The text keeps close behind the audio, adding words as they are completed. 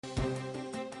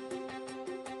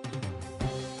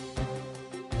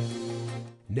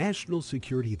National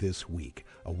Security This Week,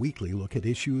 a weekly look at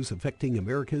issues affecting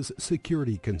America's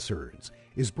security concerns,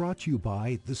 is brought to you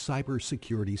by the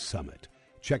Cybersecurity Summit.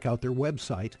 Check out their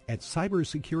website at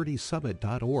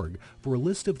cybersecuritysummit.org for a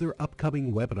list of their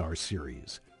upcoming webinar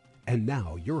series. And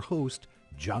now, your host,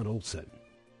 John Olson.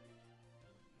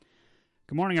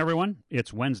 Good morning, everyone.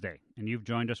 It's Wednesday, and you've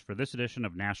joined us for this edition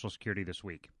of National Security This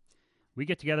Week. We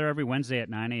get together every Wednesday at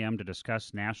 9 a.m. to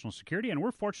discuss national security, and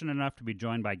we're fortunate enough to be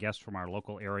joined by guests from our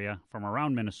local area, from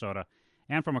around Minnesota,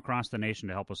 and from across the nation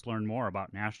to help us learn more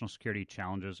about national security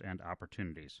challenges and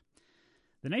opportunities.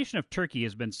 The nation of Turkey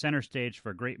has been center stage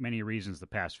for a great many reasons the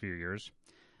past few years.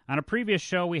 On a previous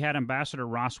show, we had Ambassador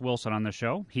Ross Wilson on the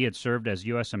show. He had served as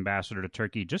U.S. Ambassador to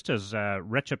Turkey just as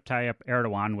Recep Tayyip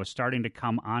Erdogan was starting to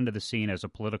come onto the scene as a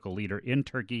political leader in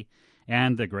Turkey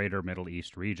and the greater Middle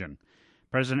East region.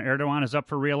 President Erdogan is up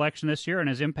for re-election this year, and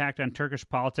his impact on Turkish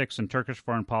politics and Turkish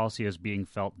foreign policy is being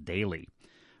felt daily.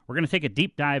 We're going to take a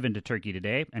deep dive into Turkey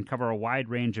today and cover a wide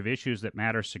range of issues that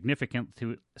matter significantly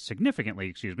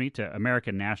to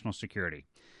American national security.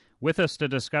 With us to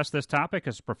discuss this topic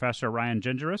is Professor Ryan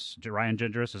Gingeras. Ryan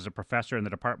Gingeras is a professor in the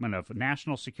Department of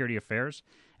National Security Affairs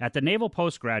at the Naval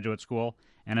Postgraduate School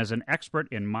and is an expert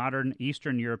in modern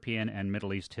Eastern European and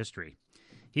Middle East history.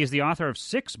 He is the author of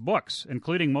 6 books,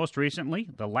 including most recently,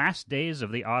 The Last Days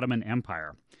of the Ottoman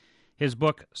Empire. His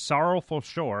book, Sorrowful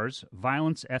Shores,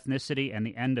 Violence, Ethnicity, and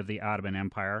the End of the Ottoman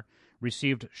Empire,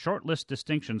 received shortlist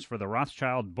distinctions for the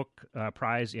Rothschild Book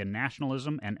Prize in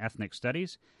Nationalism and Ethnic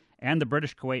Studies and the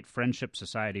British Kuwait Friendship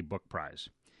Society Book Prize.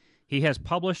 He has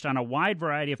published on a wide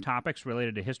variety of topics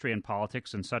related to history and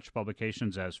politics in such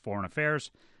publications as Foreign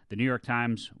Affairs, The New York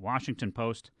Times, Washington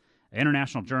Post,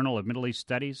 International Journal of Middle East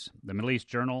Studies, the Middle East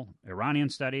Journal, Iranian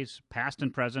Studies, Past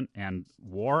and Present, and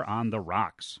War on the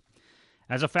Rocks.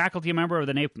 As a faculty member of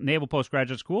the Naval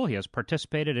Postgraduate School, he has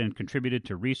participated and contributed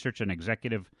to research and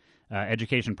executive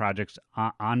education projects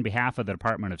on behalf of the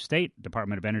Department of State,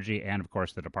 Department of Energy, and, of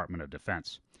course, the Department of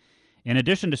Defense. In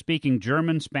addition to speaking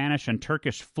German, Spanish, and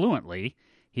Turkish fluently,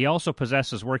 he also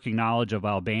possesses working knowledge of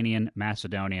Albanian,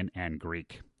 Macedonian, and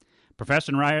Greek.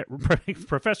 Professor Ryan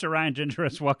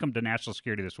Gingeras, welcome to National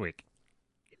Security This Week.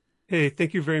 Hey,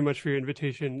 thank you very much for your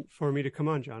invitation for me to come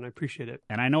on, John. I appreciate it.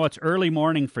 And I know it's early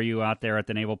morning for you out there at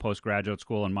the Naval Postgraduate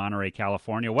School in Monterey,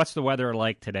 California. What's the weather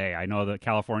like today? I know that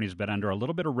California's been under a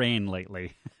little bit of rain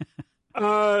lately.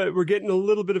 We're getting a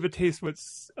little bit of a taste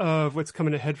of what's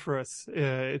coming ahead for us.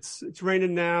 It's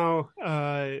raining now.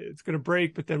 It's going to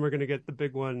break, but then we're going to get the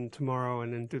big one tomorrow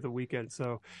and then through the weekend.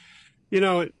 So, you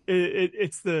know,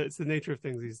 it's the nature of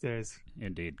things these days.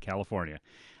 Indeed, California.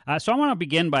 So I want to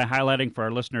begin by highlighting for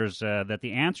our listeners that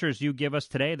the answers you give us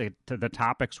today to the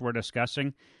topics we're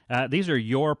discussing, these are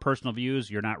your personal views.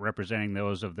 You're not representing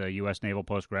those of the U.S. Naval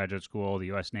Postgraduate School, the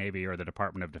U.S. Navy, or the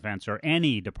Department of Defense, or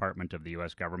any department of the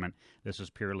U.S. government. This is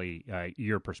purely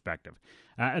your perspective.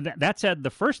 That said, the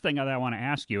first thing that I want to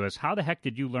ask you is, how the heck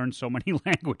did you learn so many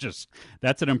languages?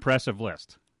 That's an impressive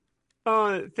list.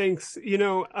 Thanks. You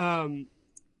know,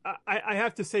 I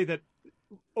have to say that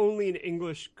only in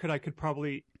English could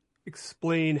probably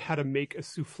explain how to make a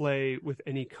souffle with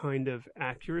any kind of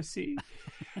accuracy.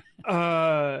 You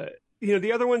know,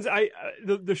 the other ones,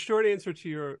 the short answer to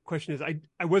your question is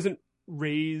I wasn't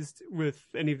raised with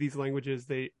any of these languages.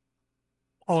 They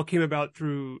all came about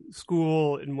through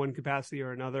school in one capacity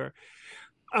or another.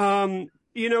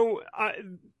 You know,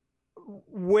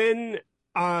 when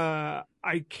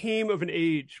I came of an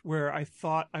age where I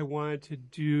thought I wanted to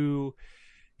do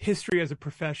history as a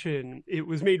profession, it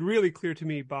was made really clear to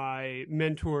me by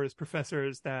mentors,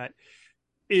 professors, that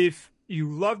if you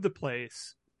loved the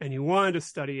place and you wanted to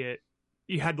study it,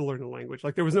 you had to learn the language.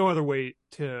 Like, there was no other way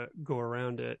to go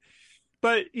around it.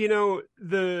 But, you know,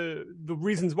 the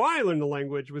reasons why I learned the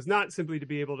language was not simply to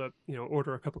be able to, you know,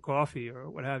 order a cup of coffee or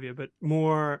what have you, but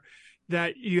more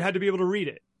that you had to be able to read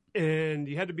it. And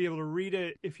you had to be able to read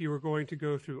it if you were going to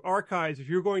go through archives, if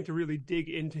you were going to really dig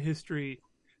into history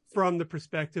from the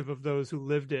perspective of those who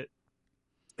lived it.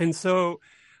 And so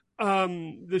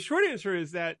the short answer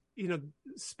is that, you know,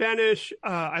 Spanish,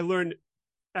 I learned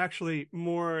actually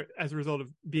more as a result of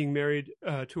being married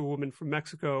to a woman from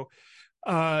Mexico.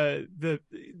 The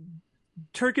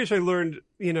Turkish I learned,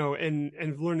 you know,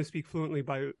 and learned to speak fluently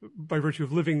by virtue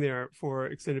of living there for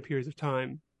extended periods of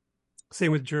time.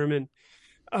 Same with German.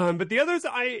 But the others,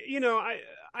 I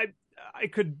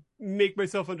could make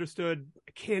myself understood.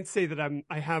 I can't say that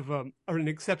I have an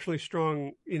exceptionally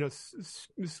strong, you know,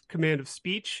 command of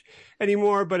speech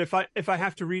anymore. But if I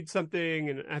have to read something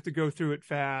and I have to go through it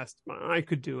fast, I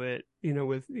could do it, you know,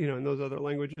 with, you know, in those other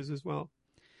languages as well.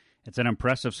 it's an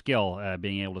impressive skill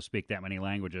being able to speak that many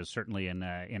languages, certainly in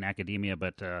academia,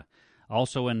 but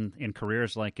also in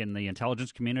careers like in the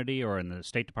intelligence community or in the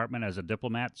State Department as a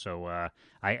diplomat. So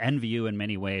I envy you in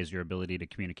many ways, your ability to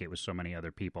communicate with so many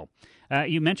other people.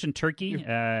 You mentioned Turkey.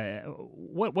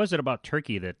 What was it about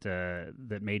Turkey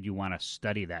that made you want to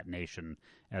study that nation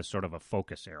as sort of a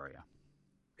focus area?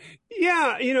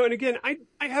 Yeah, and again, I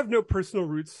have no personal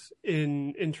roots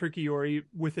in Turkey or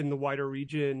within the wider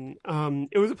region.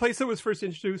 It was a place that was first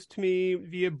introduced to me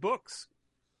via books,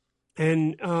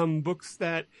 and books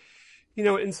that,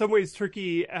 in some ways,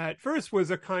 Turkey at first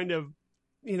was a kind of,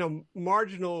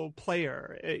 marginal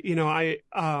player.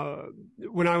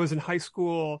 When I was in high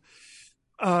school,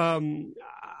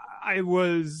 I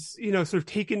was, sort of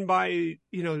taken by,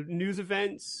 news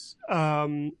events,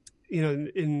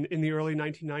 in the early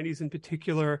 1990s in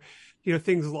particular,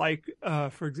 things like,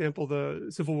 for example, the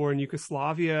civil war in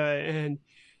Yugoslavia, and,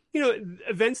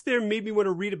 events there made me want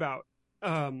to read about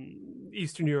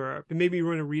Eastern Europe, and made me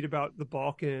want to read about the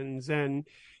Balkans. And,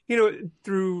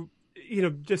 through,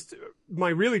 just my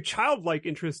really childlike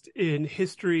interest in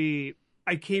history,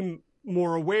 I came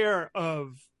more aware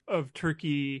of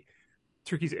Turkey's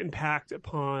impact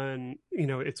upon,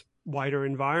 its wider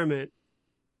environment.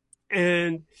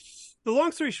 And the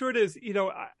long story short is,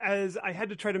 as I had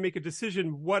to try to make a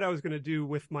decision what I was going to do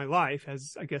with my life,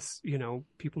 as I guess,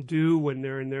 people do when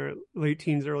they're in their late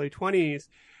teens, early 20s,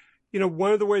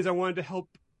 one of the ways I wanted to help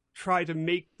try to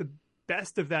make the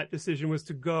best of that decision was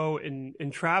to go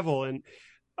and travel. And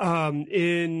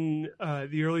in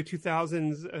the early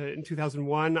 2000s, in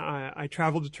 2001, I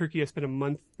traveled to Turkey. I spent a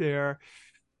month there,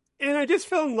 and I just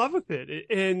fell in love with it.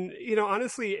 And,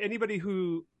 honestly, anybody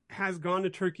who has gone to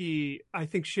Turkey, I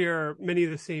think, share many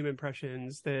of the same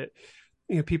impressions that,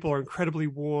 people are incredibly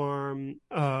warm.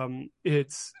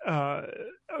 It's a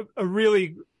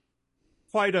really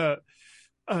quite a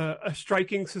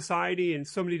striking society in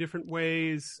so many different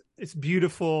ways. It's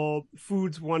beautiful,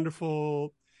 food's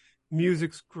wonderful,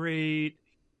 music's great.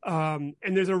 And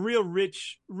there's a real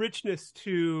richness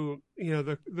to,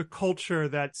 the culture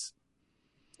that's,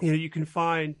 you can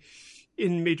find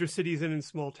in major cities and in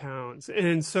small towns.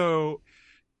 And so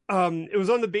it was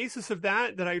on the basis of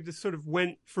that I just sort of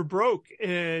went for broke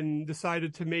and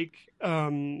decided to make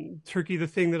Turkey the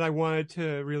thing that I wanted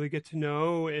to really get to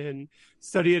know and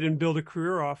study it and build a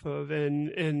career off of.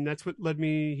 And that's what led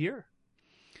me here.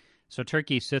 So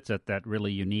Turkey sits at that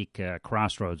really unique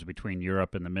crossroads between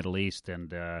Europe and the Middle East,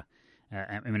 and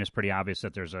it's pretty obvious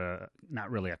that there's not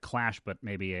really a clash, but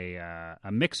maybe a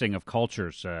mixing of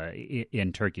cultures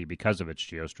in Turkey because of its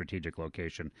geostrategic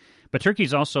location. But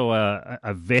Turkey's also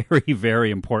a very,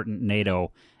 very important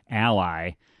NATO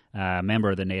ally,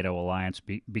 member of the NATO alliance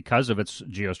because of its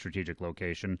geostrategic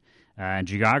location. And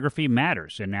geography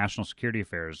matters in national security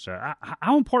affairs.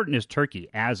 How important is Turkey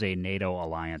as a NATO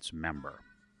alliance member?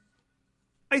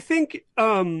 I think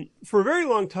for a very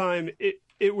long time,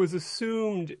 it was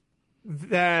assumed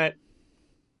that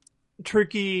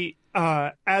Turkey,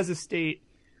 as a state,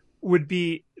 would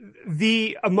be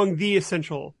among the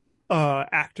essential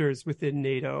actors within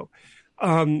NATO,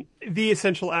 the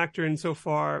essential actor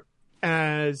insofar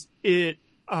as it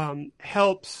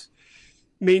helps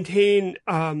maintain,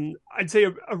 I'd say,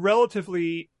 a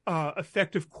relatively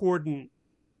effective cordon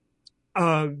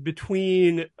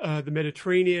between the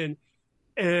Mediterranean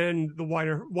and the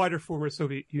wider former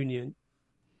Soviet Union.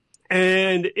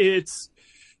 And its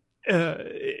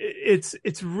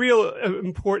real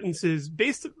importance is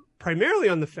based primarily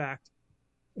on the fact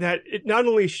that it not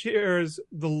only shares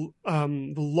the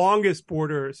longest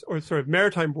borders, or sort of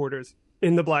maritime borders,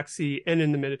 in the Black Sea and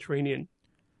in the Mediterranean,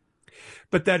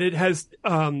 but that it has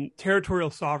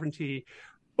territorial sovereignty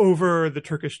over the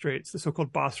Turkish Straits, the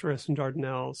so-called Bosphorus and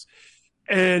Dardanelles.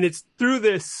 And it's through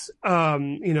this,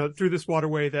 through this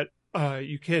waterway that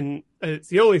it's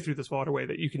the only through this waterway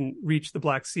that you can reach the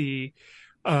Black Sea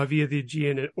via the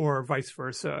Aegean, or vice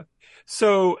versa.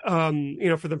 So, from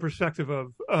the perspective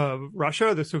of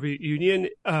Russia, the Soviet Union,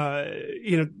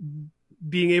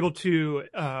 being able to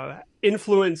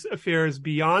influence affairs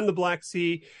beyond the Black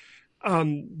Sea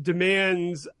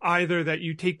demands either that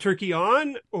you take Turkey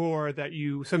on or that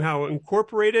you somehow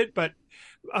incorporate it, but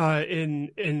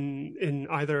in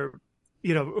either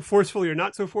forcefully or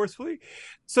not so forcefully.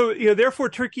 So, therefore,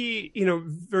 Turkey,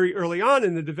 very early on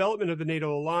in the development of the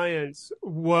NATO alliance,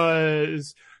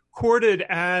 was courted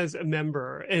as a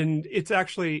member. And it's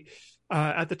actually,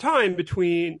 at the time,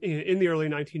 in the early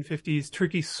 1950s,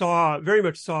 Turkey very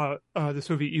much saw the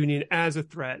Soviet Union as a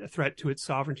threat to its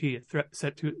sovereignty,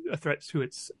 a threat to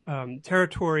its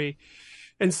territory.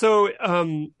 And so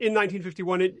in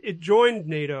 1951, it joined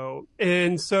NATO.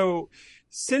 And so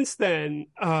since then,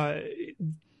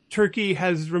 Turkey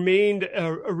has remained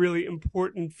a really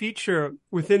important feature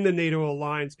within the NATO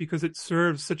alliance because it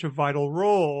serves such a vital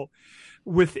role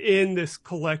within this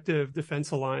collective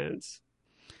defense alliance.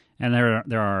 And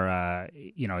there are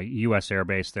U.S. air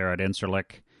base there at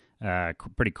Incirlik,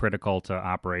 pretty critical to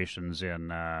operations in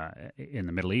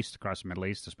the Middle East, across the Middle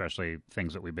East, especially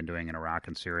things that we've been doing in Iraq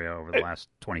and Syria over the last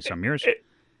 20-some years.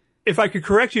 If I could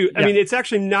correct you, I mean, it's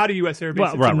actually not a U.S. air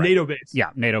base. It's a NATO base. Yeah,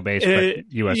 NATO base,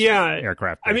 but U.S.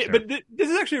 aircraft base. But this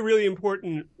is actually a really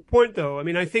important point, though. I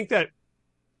mean, I think that,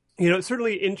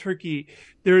 certainly in Turkey,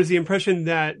 there is the impression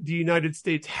that the United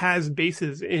States has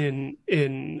bases in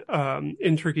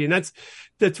Turkey, and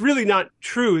that's really not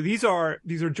true. These are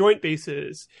joint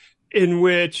bases in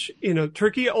which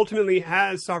Turkey ultimately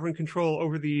has sovereign control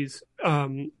over these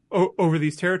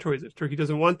territories. If Turkey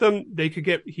doesn't want them, they could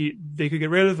get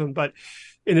rid of them. But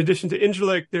in addition to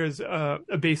Incirlik, there's a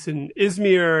base in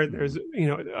Izmir. There's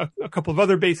a couple of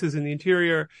other bases in the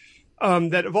interior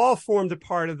that have all formed a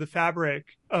part of the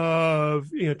fabric of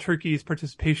Turkey's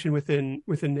participation within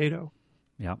NATO.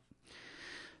 Yeah.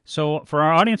 So for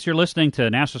our audience, you're listening to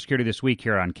National Security This Week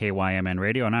here on KYMN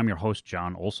Radio, and I'm your host,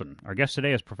 John Olson. Our guest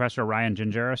today is Professor Ryan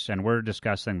Gingeris, and we're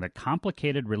discussing the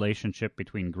complicated relationship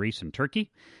between Greece and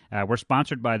Turkey. We're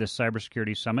sponsored by the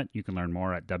Cybersecurity Summit. You can learn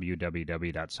more at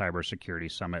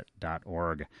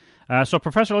www.cybersecuritysummit.org. So,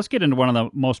 Professor, let's get into one of the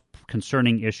most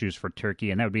concerning issues for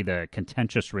Turkey, and that would be the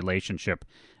contentious relationship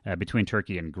between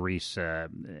Turkey and Greece,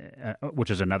 which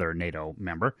is another NATO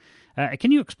member.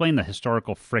 Can you explain the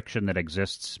historical friction that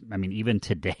exists, I mean, even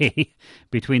today,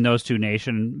 between those two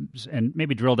nations, and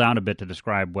maybe drill down a bit to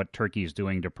describe what Turkey is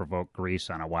doing to provoke Greece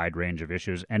on a wide range of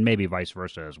issues, and maybe vice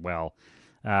versa as well?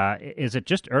 Is it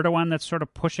just Erdogan that's sort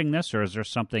of pushing this, or is there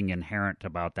something inherent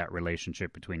about that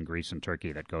relationship between Greece and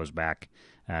Turkey that goes back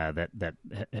that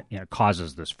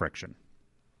causes this friction?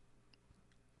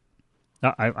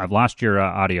 I've lost your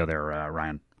audio there,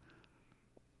 Ryan.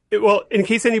 Well, in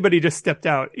case anybody just stepped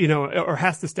out, or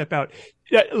has to step out,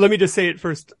 let me just say it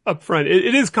first up front.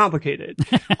 It is complicated.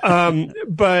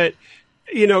 But,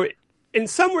 in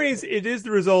some ways it is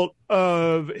the result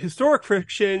of historic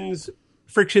frictions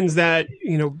that,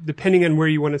 depending on where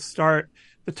you want to start,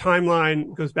 the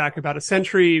timeline goes back about a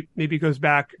century, maybe goes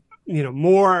back,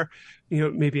 more,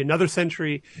 maybe another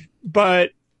century.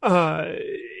 But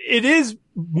it is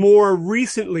more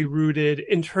recently rooted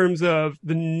in terms of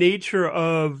the nature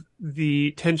of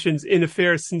the tensions in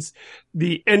affairs since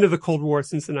the end of the Cold War,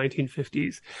 since the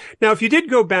 1950s. Now, if you did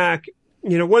go back,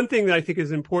 one thing that I think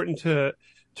is important to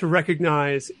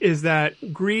recognize is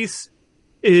that Greece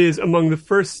is among the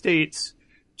first states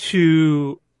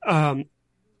to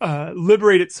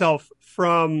liberate itself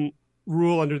from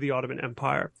rule under the Ottoman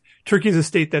Empire. Turkey is a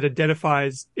state that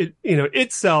identifies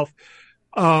itself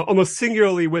almost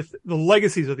singularly with the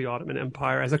legacies of the Ottoman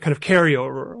Empire as a kind of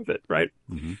carryover of it, right?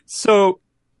 Mm-hmm. So,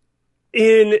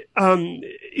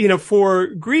 for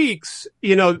Greeks,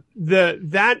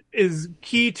 that is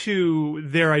key to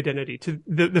their identity, to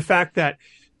the fact that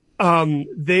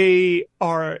they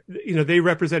are, they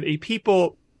represent a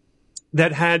people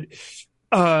that had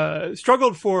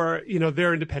struggled for,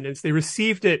 their independence. They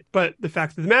received it, but the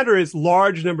fact of the matter is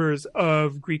large numbers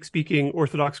of Greek-speaking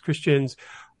Orthodox Christians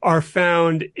are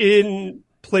found in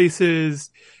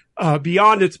places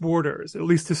beyond its borders, at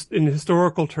least in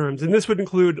historical terms. And this would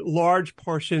include large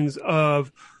portions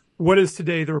of what is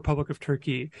today the Republic of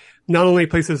Turkey, not only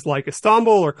places like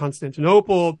Istanbul or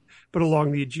Constantinople, but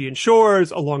along the Aegean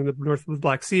shores, along the north of the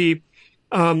Black Sea.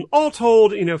 All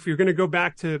told, if you're going to go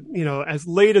back to, as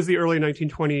late as the early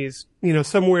 1920s,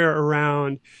 somewhere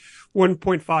around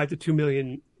 1.5 to 2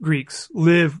 million Greeks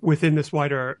live within this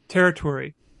wider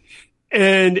territory.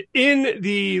 And in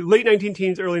the late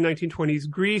 19-teens, early 1920s,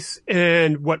 Greece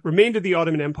and what remained of the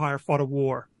Ottoman Empire fought a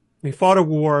war. They fought a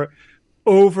war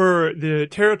over the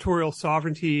territorial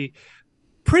sovereignty,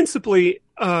 principally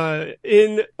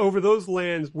over those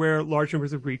lands where large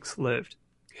numbers of Greeks lived.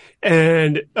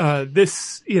 And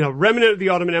this, remnant of the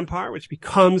Ottoman Empire, which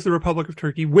becomes the Republic of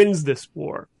Turkey, wins this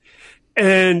war.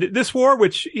 And this war,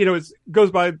 which,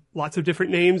 goes by lots of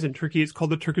different names. In Turkey, it's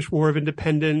called the Turkish War of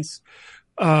Independence,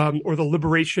 or the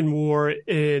Liberation War.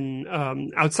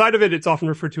 Outside of it, it's often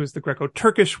referred to as the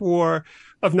Greco-Turkish War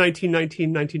of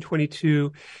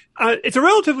 1919-1922. It's a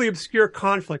relatively obscure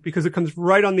conflict because it comes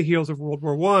right on the heels of World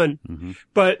War I. Mm-hmm.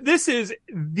 But this is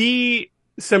the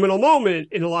seminal moment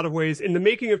in a lot of ways in the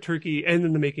making of Turkey and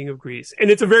in the making of Greece. And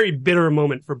it's a very bitter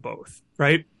moment for both,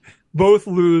 right? Both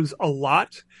lose a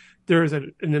lot. There is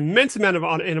an immense amount of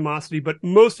animosity, but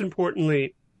most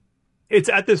importantly, it's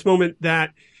at this moment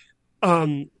that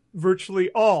virtually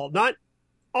not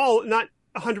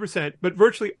 100%, but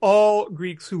virtually all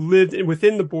Greeks who lived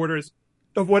within the borders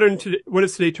of what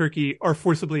is today Turkey are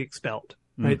forcibly expelled.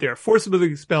 Right, they are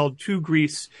forcibly expelled to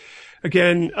Greece.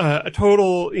 Again, a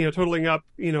totaling up,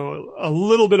 a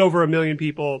little bit over 1 million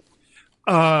people,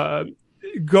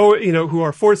 who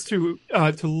are forced to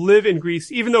live in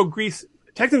Greece, even though Greece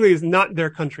technically is not their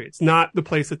country. It's not the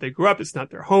place that they grew up. It's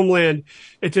not their homeland.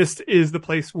 It just is the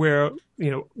place where,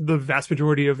 the vast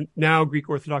majority of now Greek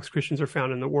Orthodox Christians are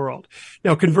found in the world.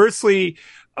 Now, conversely,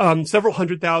 several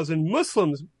 100,000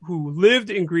 Muslims who lived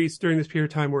in Greece during this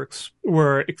period of time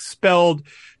were expelled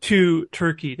to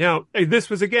Turkey. Now, this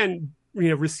was again,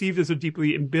 received as a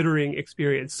deeply embittering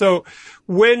experience. So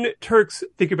when Turks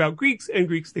think about Greeks and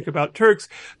Greeks think about Turks,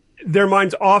 their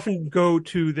minds often go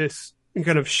to this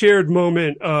kind of shared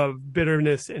moment of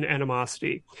bitterness and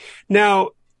animosity.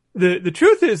 Now, the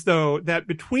truth is, though, that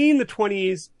between the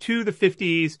 20s to the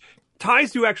 50s,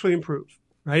 ties do actually improve.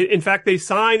 Right. In fact, they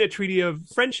sign a treaty of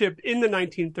friendship in the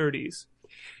 1930s.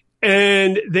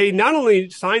 And they not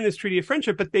only signed this treaty of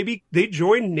friendship, but they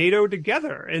joined NATO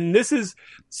together. And this is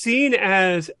seen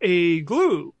as a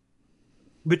glue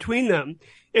between them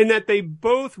in that they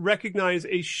both recognize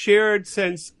a shared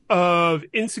sense of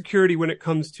insecurity when it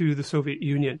comes to the Soviet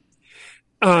Union.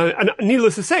 And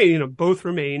needless to say, both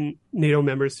remain NATO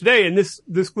members today. And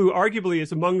this glue arguably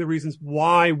is among the reasons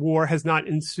why war has not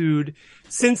ensued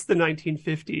since the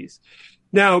 1950s.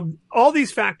 Now, all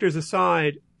these factors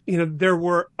aside, there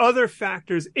were other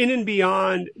factors in and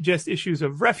beyond just issues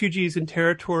of refugees and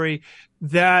territory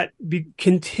that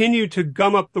continue to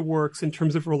gum up the works in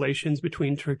terms of relations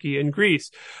between Turkey and Greece.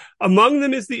 Among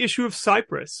them is the issue of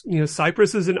Cyprus.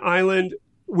 Cyprus is an island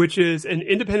which is an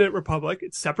independent republic.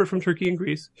 It's separate from Turkey and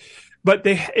Greece, but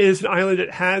is an island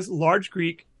that has large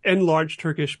Greek and large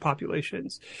Turkish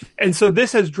populations. And so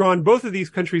this has drawn both of these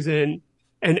countries in.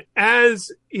 And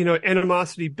as,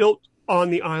 animosity built on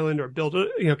the island or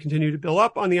continue to build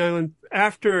up on the island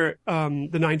after the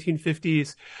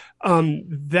 1950s,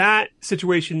 that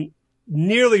situation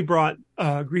nearly brought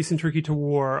Greece and Turkey to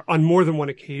war on more than one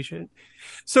occasion.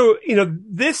 So,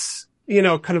 this,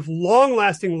 kind of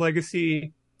long-lasting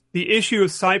legacy, the issue of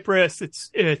Cyprus,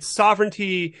 its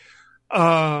sovereignty,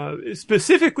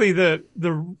 specifically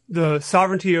the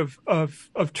sovereignty of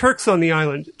Turks on the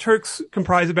island. Turks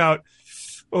comprise about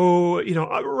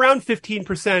around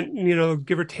 15%,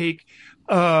 give or take,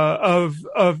 of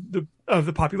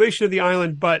the population of the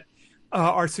island, but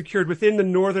are secured within the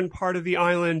northern part of the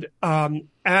island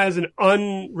as an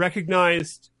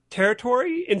unrecognized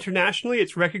territory internationally.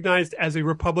 It's recognized as a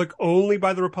republic only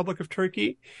by the Republic of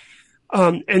Turkey.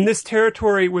 And this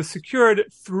territory was secured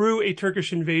through a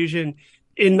Turkish invasion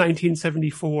in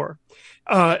 1974,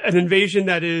 an invasion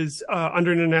that is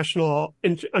under international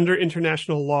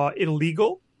law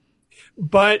illegal,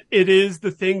 but it is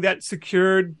the thing that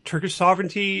secured Turkish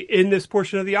sovereignty in this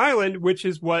portion of the island, which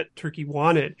is what Turkey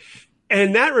wanted.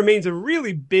 And that remains a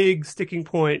really big sticking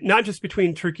point, not just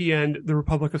between Turkey and the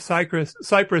Republic of Cyprus,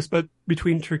 but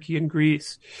between Turkey and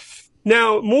Greece.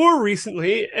 Now, more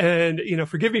recently, and,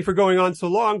 forgive me for going on so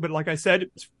long, but like I said,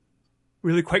 it's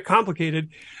really quite complicated.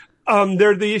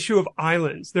 There's the issue of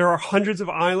islands. There are hundreds of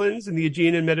islands in the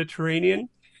Aegean and Mediterranean.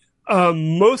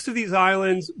 Most of these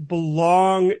islands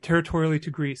belong territorially to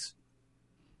Greece.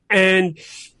 And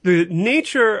the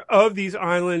nature of these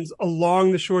islands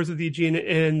along the shores of the Aegean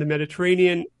and the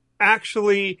Mediterranean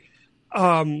actually,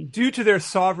 due to their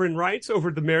sovereign rights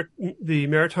over the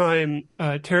maritime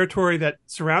territory that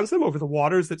surrounds them, over the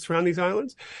waters that surround these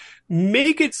islands,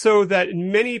 make it so that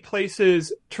in many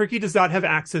places, Turkey does not have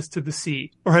access to the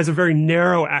sea or has a very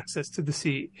narrow access to the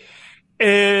sea.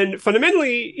 And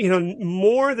fundamentally,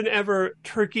 more than ever,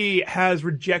 Turkey has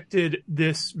rejected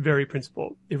this very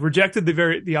principle. It rejected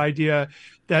the idea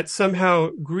that somehow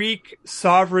Greek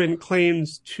sovereign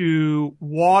claims to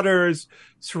waters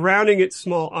surrounding its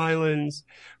small islands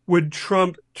would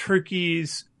trump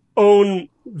Turkey's own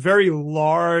very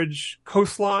large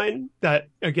coastline that,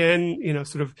 again,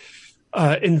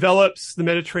 envelops the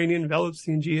Mediterranean, envelops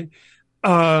the Aegean.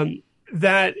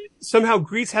 That somehow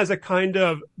Greece has a kind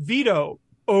of veto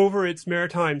over its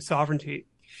maritime sovereignty.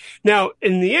 Now,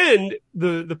 in the end,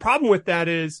 the problem with that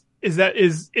is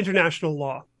international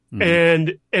law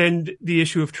and the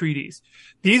issue of treaties.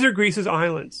 These are Greece's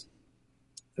islands.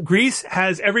 Greece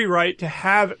has every right to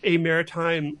have a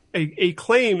maritime, a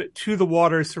claim to the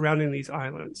waters surrounding these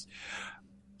islands.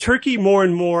 Turkey more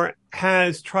and more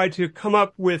has tried to come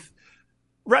up with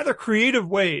rather creative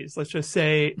ways, let's just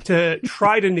say, to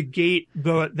try to negate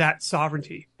that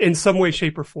sovereignty in some way,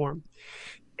 shape, or form.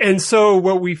 And so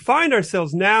what we find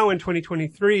ourselves now in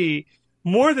 2023,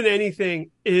 more than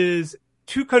anything, is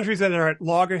two countries that are at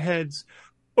loggerheads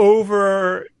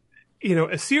over,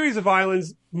 a series of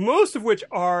islands, most of which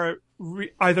are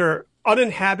either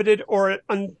uninhabited or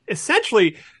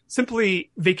essentially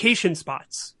simply vacation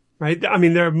spots, right? I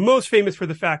mean, they're most famous for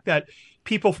the fact that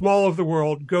people from all over the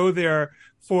world go there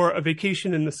for a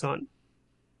vacation in the sun.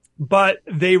 But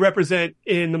they represent,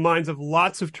 in the minds of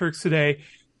lots of Turks today,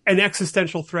 an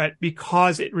existential threat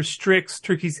because it restricts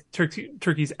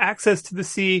Turkey's access to the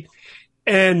sea,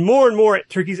 and more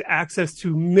Turkey's access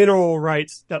to mineral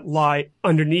rights that lie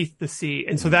underneath the sea.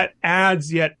 And so that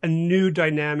adds yet a new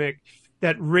dynamic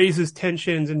that raises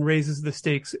tensions and raises the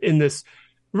stakes in this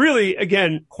really,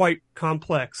 again, quite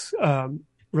complex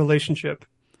relationship.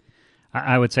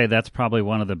 I would say that's probably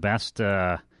one of the best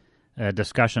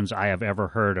discussions I have ever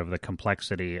heard of the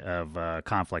complexity of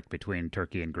conflict between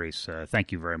Turkey and Greece.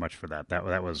 Thank you very much for that.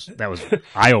 That was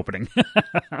eye opening,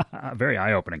 very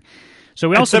eye opening. So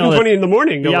we also know 7:20 in the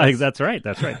morning. No yeah, less. That's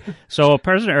right. So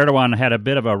President Erdogan had a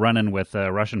bit of a run-in with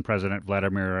Russian President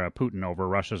Vladimir Putin over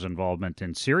Russia's involvement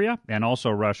in Syria, and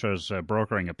also Russia's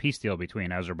brokering a peace deal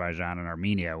between Azerbaijan and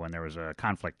Armenia when there was a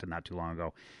conflict not too long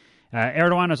ago.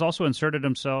 Erdogan has also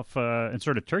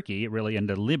inserted Turkey really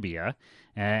into Libya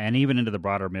and even into the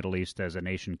broader Middle East as a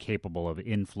nation capable of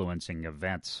influencing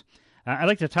events. I'd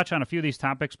like to touch on a few of these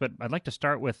topics, but I'd like to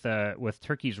start with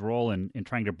Turkey's role in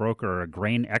trying to broker a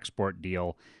grain export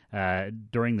deal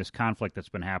during this conflict that's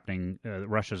been happening,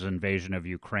 Russia's invasion of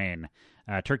Ukraine.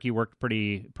 Turkey worked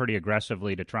pretty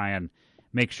aggressively to try and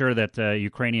make sure that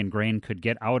Ukrainian grain could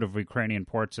get out of Ukrainian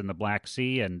ports in the Black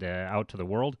Sea and out to the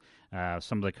world.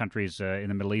 Some of the countries in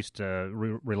the Middle East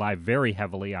rely very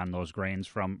heavily on those grains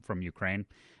from Ukraine.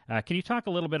 Can you talk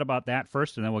a little bit about that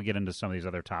first, and then we'll get into some of these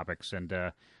other topics, and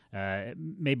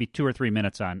maybe 2 or 3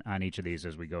 minutes on each of these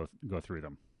as we go through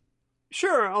them?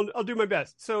 Sure, I'll do my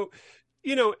best. So,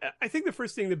 I think the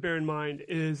first thing to bear in mind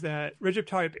is that Recep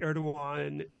Tayyip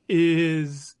Erdogan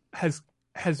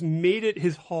has made it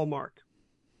his hallmark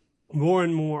more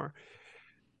and more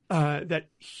that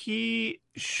he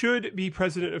should be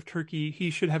president of Turkey. He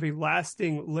should have a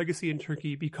lasting legacy in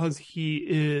Turkey because he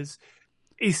is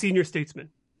a senior statesman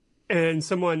and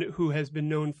someone who has been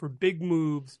known for big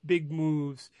moves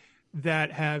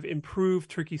that have improved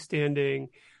Turkey's standing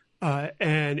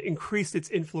and increased its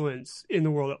influence in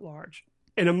the world at large.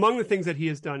 And among the things that he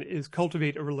has done is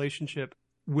cultivate a relationship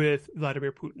with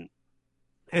Vladimir Putin.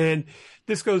 And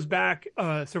this goes back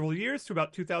several years to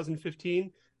about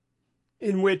 2015,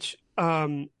 in which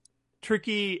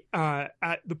Turkey,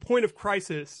 at the point of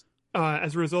crisis,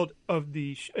 as a result of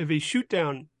a shoot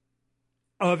down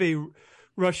of a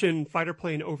Russian fighter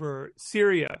plane over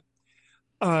Syria,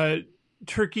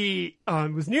 Turkey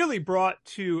was nearly brought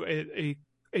to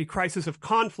a crisis of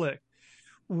conflict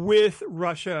with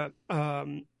Russia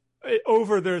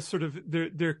over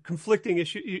their conflicting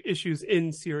issues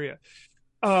in Syria.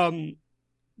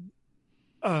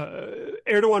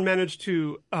 Erdogan managed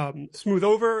to smooth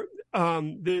over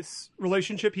this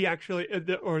relationship. He actually,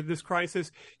 or this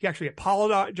crisis, he actually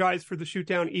apologized for the shoot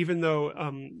down, even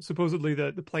though supposedly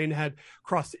the plane had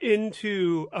crossed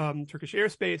into Turkish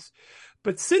airspace.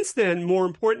 But since then, more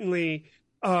importantly,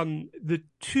 the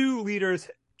two leaders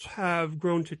have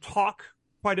grown to talk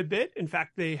quite a bit. In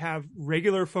fact, they have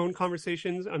regular phone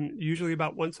conversations, usually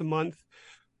about once a month.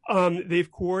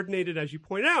 They've coordinated, as you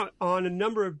point out, on a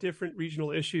number of different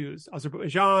regional issues,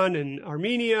 Azerbaijan and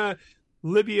Armenia,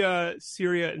 Libya,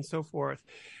 Syria, and so forth.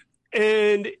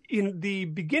 And in the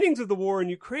beginnings of the war in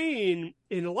Ukraine,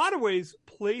 in a lot of ways,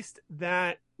 placed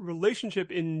that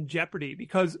relationship in jeopardy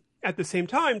because at the same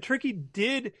time, Turkey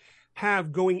did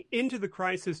have, going into the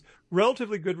crisis,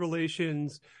 relatively good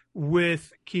relations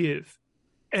with Kyiv.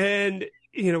 And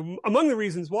among the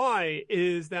reasons why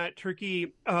is that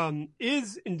Turkey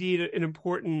is indeed an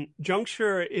important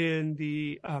juncture in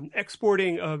the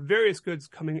exporting of various goods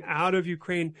coming out of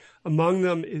Ukraine. Among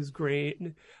them is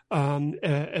grain,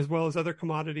 as well as other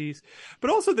commodities.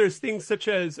 But also there's things such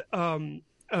as,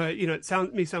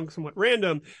 it may sound somewhat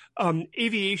random,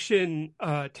 aviation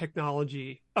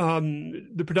technology.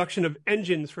 The production of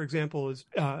engines, for example,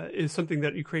 is something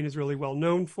that Ukraine is really well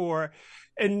known for.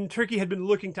 And Turkey had been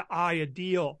looking to eye a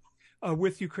deal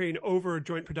with Ukraine over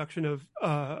joint production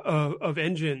of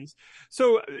engines.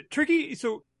 So Turkey,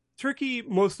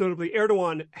 most notably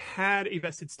Erdogan, had a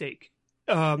vested stake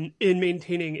in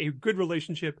maintaining a good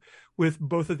relationship with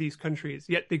both of these countries.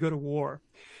 Yet they go to war,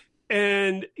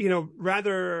 and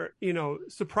rather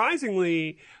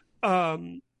surprisingly,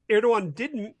 Erdogan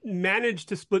did manage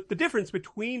to split the difference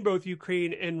between both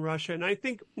Ukraine and Russia. And I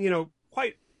think,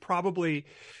 quite probably,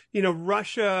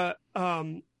 Russia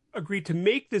agreed to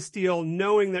make this deal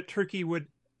knowing that Turkey would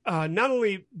not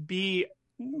only be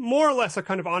more or less a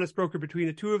kind of honest broker between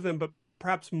the two of them, but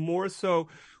perhaps more so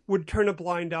would turn a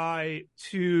blind eye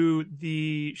to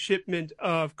the shipment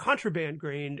of contraband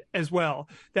grain as well.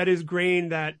 That is grain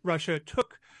that Russia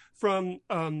took from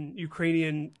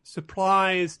Ukrainian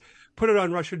supplies, put it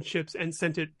on Russian ships, and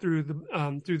sent it through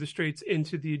the straits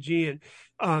into the Aegean.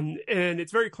 And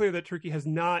it's very clear that Turkey has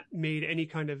not made any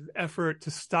kind of effort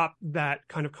to stop that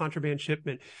kind of contraband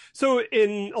shipment. So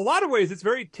in a lot of ways, it's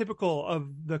very typical of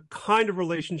the kind of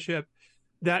relationship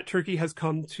that Turkey has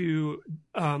come to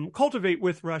cultivate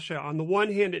with Russia. On the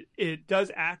one hand, it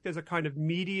does act as a kind of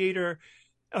mediator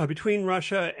between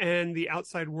Russia and the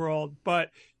outside world, but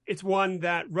it's one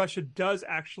that Russia does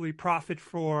actually profit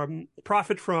from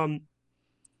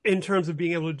in terms of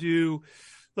being able to do,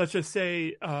 let's just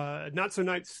say, not so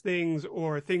nice things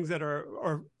or things that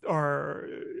are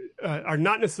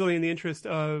not necessarily in the interest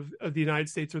of the United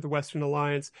States or the Western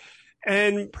alliance.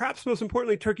 And perhaps most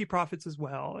importantly, Turkey profits as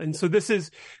well. And so this is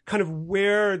kind of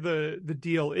where the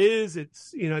deal is.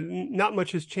 It's, not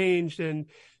much has changed. And,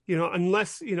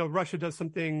 unless, Russia does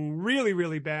something really,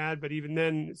 really bad, but even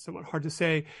then it's somewhat hard to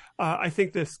say, I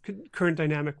think this current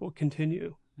dynamic will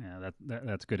continue. Yeah,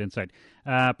 that's good insight.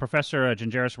 Professor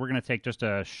Gingeris, we're going to take just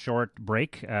a short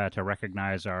break to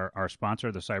recognize our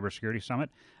sponsor, the Cybersecurity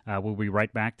Summit. We'll be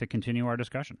right back to continue our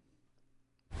discussion.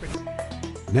 Great.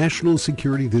 National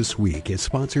Security This Week is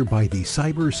sponsored by the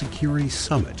Cybersecurity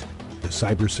Summit. The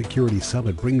Cybersecurity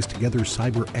Summit brings together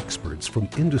cyber experts from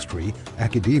industry,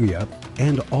 academia,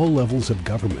 and all levels of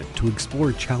government to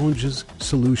explore challenges,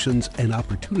 solutions, and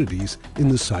opportunities in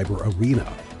the cyber arena.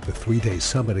 The 3-day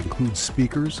summit includes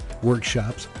speakers,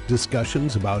 workshops,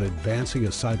 discussions about advancing a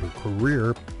cyber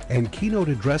career, and keynote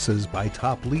addresses by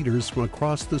top leaders from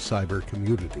across the cyber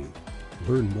community.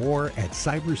 Learn more at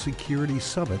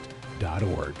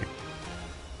cybersecuritysummit.org.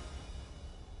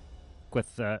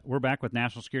 We're back with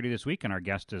National Security This Week, and our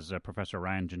guest is Professor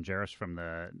Ryan Gingeris from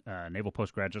the Naval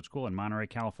Postgraduate School in Monterey,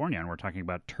 California, and we're talking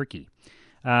about Turkey.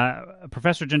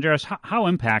 Professor Gingeris, how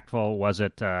impactful was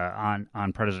it on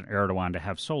President Erdogan to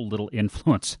have so little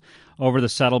influence over the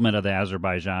settlement of the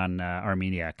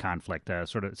Azerbaijan-Armenia conflict?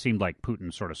 Sort of, it seemed like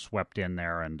Putin sort of swept in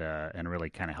there and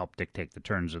really kind of helped dictate the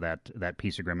terms of that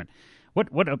peace agreement.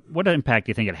 What impact do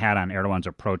you think it had on Erdogan's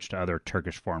approach to other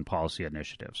Turkish foreign policy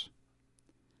initiatives?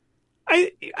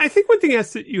 I think one thing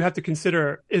you have to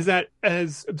consider is that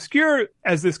as obscure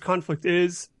as this conflict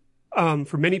is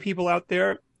for many people out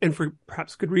there, and for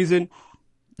perhaps good reason,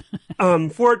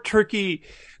 for Turkey,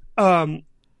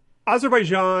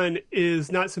 Azerbaijan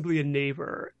is not simply a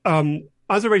neighbor.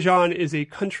 Azerbaijan is a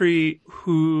country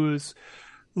whose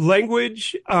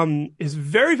language is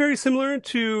very, very similar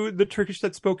to the Turkish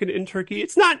that's spoken in Turkey.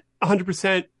 It's not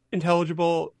 100%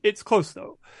 intelligible. It's close,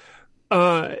 though.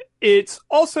 It's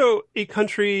also a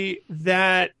country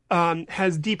that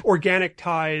has deep organic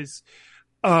ties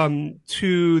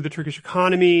to the Turkish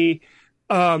economy.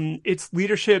 Its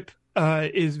leadership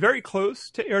is very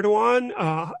close to Erdogan.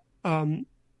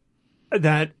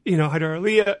 That Haydar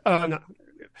Aliyev,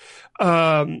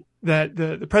 that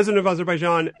the president of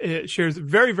Azerbaijan shares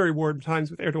very, very warm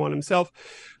times with Erdogan himself.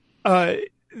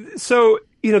 So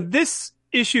this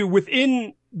issue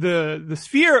within the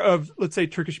sphere of, let's say,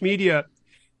 Turkish media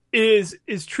is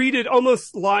treated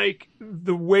almost like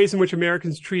the ways in which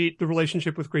Americans treat the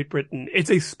relationship with Great Britain.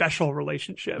 It's a special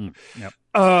relationship. Yep.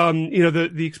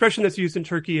 The expression that's used in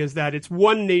Turkey is that it's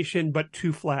one nation but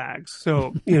two flags.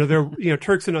 So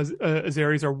Turks and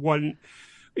Azeris are one,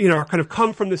 are kind of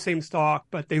come from the same stock,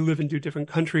 but they live in two different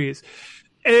countries.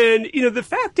 And the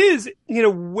fact is,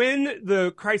 when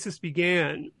the crisis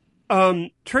began,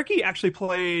 Turkey actually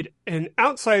played an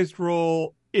outsized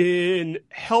role in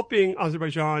helping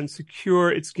Azerbaijan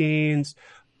secure its gains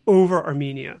over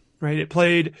Armenia, right? It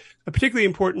played a particularly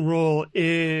important role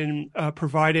in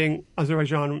providing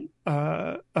Azerbaijan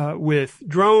with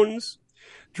drones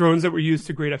that were used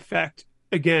to great effect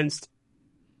against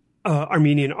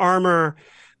Armenian armor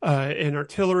and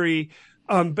artillery.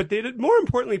 But they did, more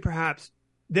importantly, perhaps,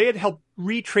 they had helped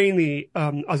retrain the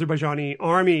Azerbaijani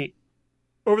army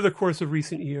over the course of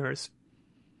recent years.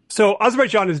 So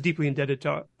Azerbaijan is deeply indebted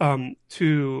to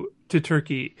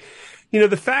Turkey.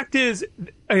 The fact is,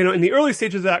 in the early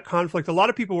stages of that conflict, a lot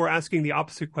of people were asking the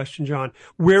opposite question, John.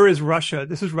 Where is Russia?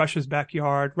 This is Russia's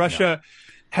backyard. Russia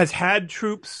has had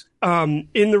troops in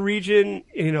the region,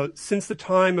 since the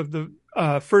time of the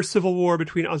first civil war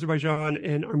between Azerbaijan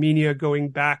and Armenia,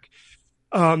 going back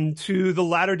to the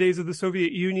latter days of the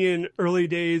Soviet Union, early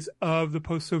days of the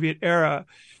post-Soviet era.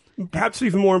 Perhaps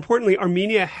even more importantly,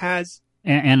 Armenia has...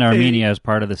 And Armenia is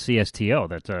part of the CSTO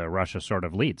that Russia sort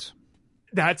of leads.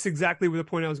 That's exactly the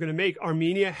point I was going to make.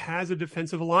 Armenia has a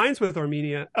defensive alliance with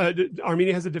Armenia.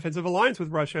 Armenia has a defensive alliance with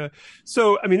Russia.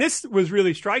 So, I mean, this was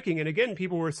really striking. And again,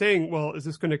 people were saying, well, is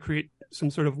this going to create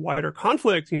some sort of wider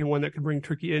conflict, one that could bring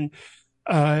Turkey in,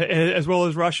 as well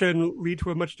as Russia, and lead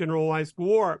to a much generalized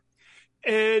war?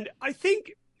 And I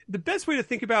think the best way to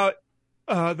think about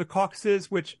the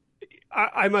Caucasus, which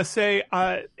I must say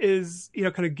is,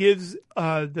 kind of gives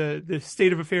the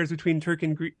state of affairs between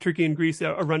Turkey and Greece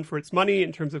a run for its money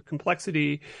in terms of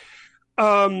complexity.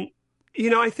 I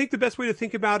think the best way to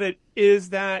think about it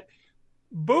is that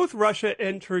both Russia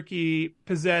and Turkey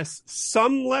possess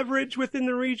some leverage within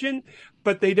the region,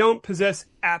 but they don't possess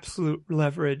absolute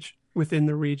leverage within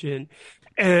the region.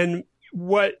 And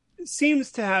what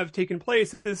seems to have taken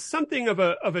place is something of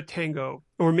a tango,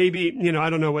 or maybe, I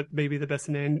don't know what maybe the best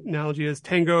analogy is,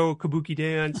 tango, kabuki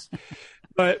dance,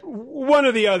 but one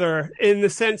or the other, in the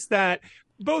sense that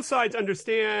both sides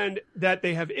understand that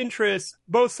they have interests.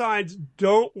 Both sides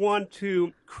don't want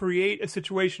to create a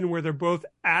situation where they're both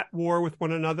at war with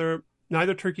one another.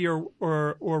 Neither Turkey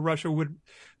or Russia would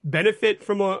benefit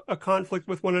from a conflict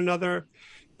with one another.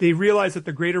 They realize that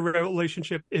the greater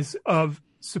relationship is of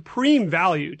supreme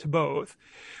value to both.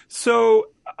 So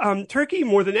Turkey,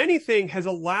 more than anything, has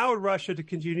allowed Russia to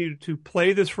continue to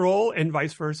play this role, and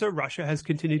vice versa. Russia has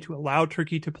continued to allow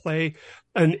Turkey to play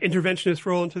an interventionist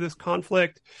role into this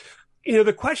conflict.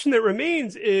 The question that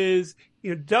remains is,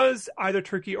 does either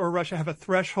Turkey or Russia have a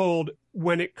threshold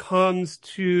when it comes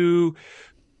to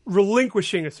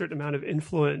relinquishing a certain amount of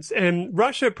influence? And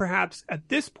Russia, perhaps at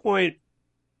this point,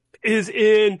 is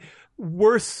in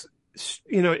worse,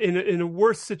 in a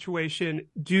worse situation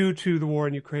due to the war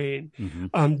in Ukraine.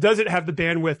 Mm-hmm. Does it have the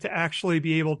bandwidth to actually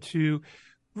be able to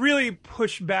really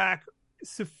push back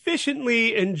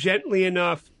sufficiently and gently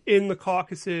enough in the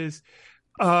Caucasus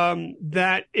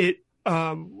that it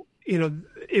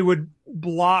would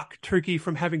block Turkey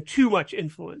from having too much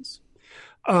influence?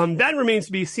 That remains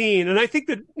to be seen. And I think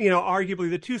that,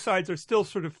 arguably the two sides are still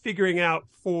sort of figuring out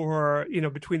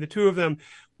between the two of them,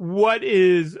 what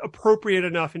is appropriate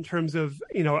enough in terms of,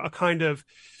 a kind of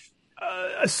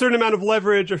a certain amount of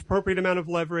leverage, or appropriate amount of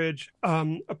leverage,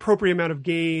 appropriate amount of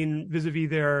gain vis-a-vis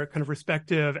their kind of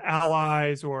respective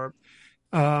allies or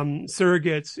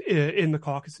surrogates in the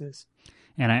Caucasus.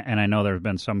 And I know there's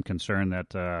been some concern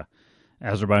that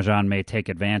Azerbaijan may take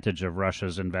advantage of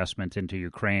Russia's investment into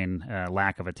Ukraine,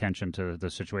 lack of attention to the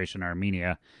situation in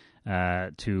Armenia,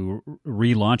 to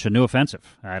relaunch a new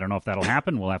offensive. I don't know if that'll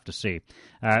happen. We'll have to see.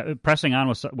 Pressing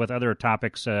on with other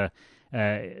topics,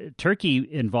 Turkey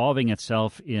involving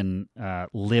itself in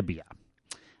Libya.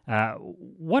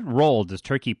 What role does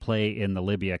Turkey play in the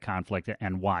Libya conflict,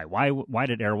 and why? Why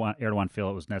did Erdogan feel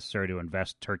it was necessary to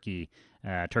invest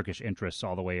Turkish interests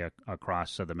all the way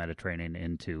across the Mediterranean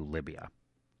into Libya?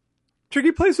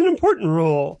 Turkey plays an important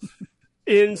role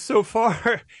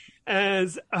insofar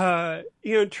as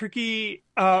Turkey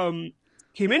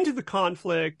came into the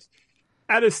conflict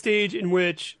at a stage in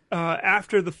which,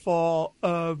 after the fall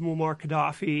of Muammar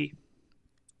Gaddafi,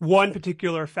 one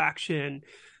particular faction,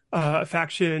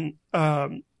 that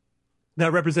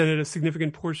represented a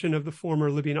significant portion of the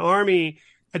former Libyan army,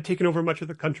 had taken over much of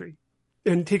the country,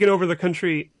 and taken over the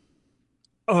country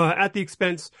at the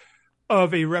expense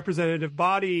of a representative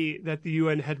body that the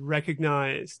UN had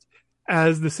recognized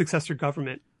as the successor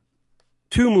government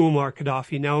to Muammar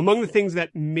Gaddafi. Now, among the things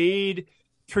that made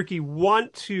Turkey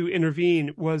want to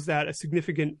intervene was that a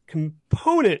significant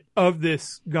component of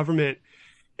this government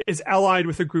is allied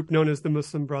with a group known as the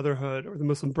Muslim Brotherhood, or the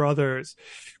Muslim Brothers,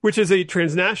 which is a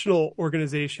transnational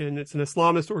organization. It's an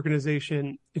Islamist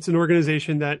organization. It's an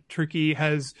organization that Turkey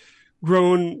has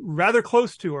grown rather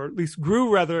close to, or at least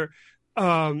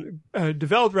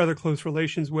developed rather close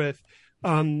relations with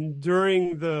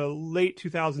during the late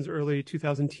 2000s, early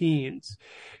 2010s.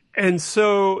 And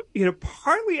so,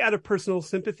 partly out of personal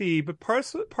sympathy, but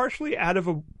partially out of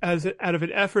an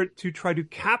effort to try to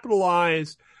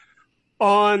capitalize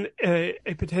on a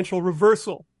potential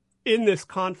reversal in this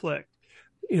conflict,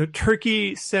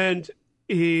 Turkey sent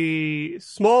a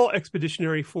small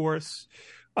expeditionary force,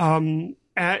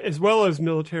 as well as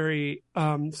military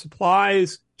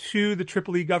supplies, to the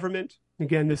Tripoli government.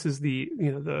 Again, this is the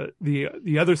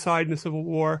other side in the civil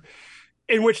war,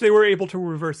 in which they were able to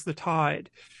reverse the tide.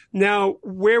 Now,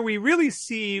 where we really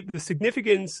see the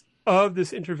significance of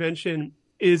this intervention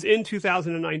is in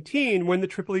 2019, when the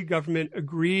Tripoli government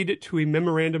agreed to a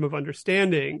memorandum of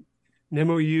understanding, an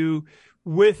MOU,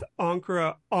 with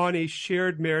Ankara on a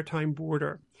shared maritime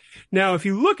border. Now, if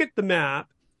you look at the map,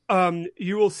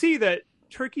 you will see that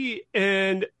Turkey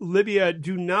and Libya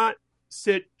do not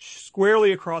sit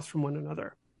squarely across from one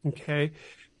another. Okay.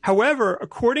 However,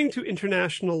 according to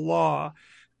international law,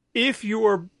 if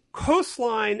your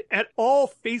coastline at all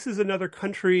faces another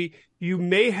country, you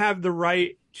may have the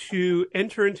right to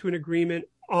enter into an agreement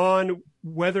on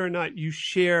whether or not you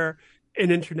share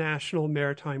an international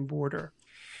maritime border.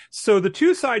 So the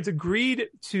two sides agreed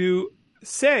to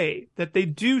say that they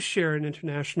do share an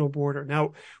international border.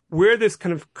 Now, where this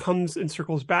kind of comes and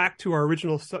circles back to our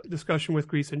original discussion with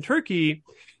Greece and Turkey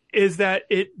is that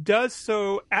it does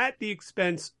so at the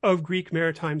expense of Greek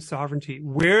maritime sovereignty.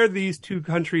 Where these two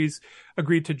countries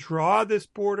agreed to draw this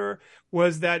border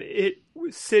was that it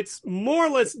sits more or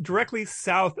less directly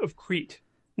south of Crete.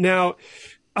 Now,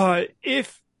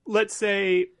 if, let's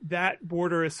say, that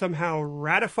border is somehow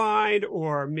ratified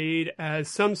or made as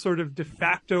some sort of de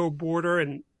facto border,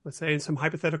 and let's say in some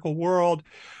hypothetical world,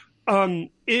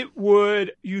 it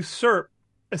would usurp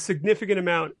a significant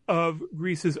amount of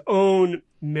Greece's own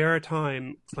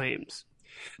maritime claims.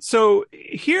 So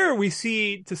here we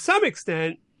see, to some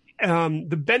extent,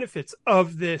 the benefits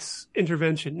of this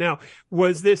intervention. Now,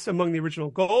 was this among the original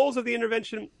goals of the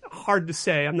intervention? Hard to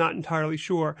say. I'm not entirely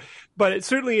sure. But it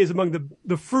certainly is among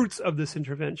the fruits of this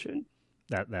intervention.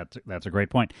 That's a great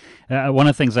point. One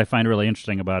of the things I find really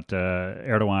interesting about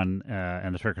Erdogan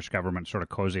and the Turkish government sort of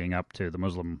cozying up to the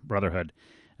Muslim Brotherhood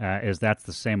is that's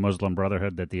the same Muslim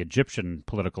Brotherhood that the Egyptian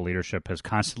political leadership has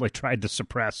constantly tried to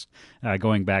suppress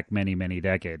going back many, many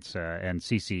decades. And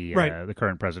Sisi, right, the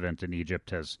current president in Egypt,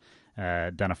 has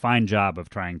done a fine job of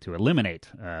trying to eliminate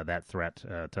that threat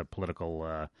to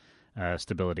political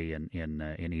stability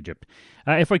in Egypt.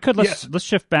 If we could, let's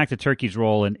shift back to Turkey's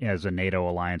role as a NATO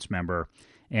alliance member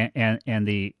and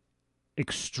the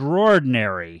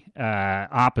extraordinary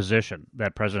opposition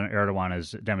that President Erdogan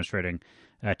is demonstrating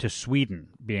to Sweden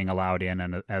being allowed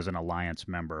in as an alliance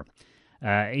member.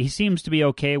 He seems to be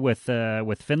okay with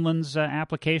Finland's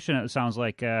application. It sounds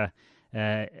like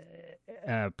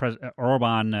President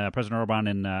Orban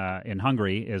in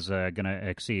Hungary is going to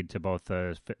accede to both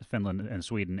Finland and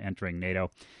Sweden entering NATO.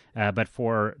 But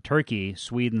for Turkey,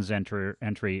 Sweden's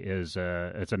entry is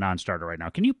it's a non-starter right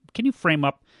now. Can you frame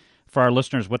up for our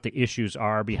listeners what the issues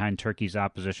are behind Turkey's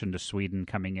opposition to Sweden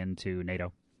coming into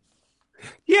NATO?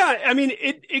 Yeah, I mean,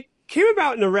 it came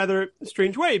about in a rather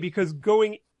strange way because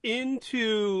going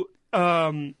into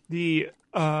the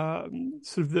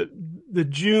sort of the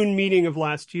June meeting of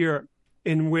last year,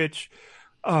 in which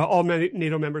all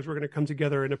NATO members were going to come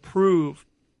together and approve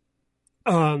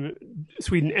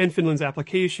Sweden and Finland's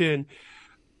application,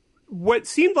 what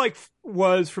seemed like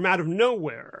was from out of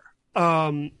nowhere,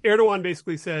 Erdogan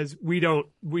basically says, we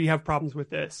have problems with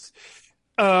this.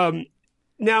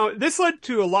 Now, this led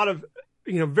to a lot of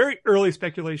very early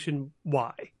speculation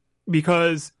why,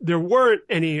 because there weren't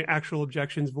any actual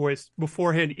objections voiced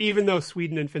beforehand, even though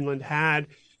Sweden and Finland had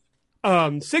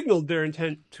signaled their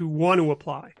intent to want to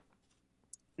apply.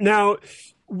 Now,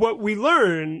 what we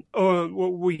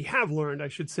have learned, I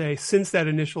should say, since that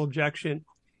initial objection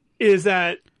is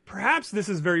that perhaps this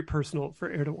is very personal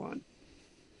for Erdogan,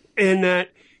 and that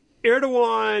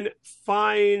Erdogan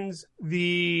finds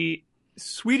the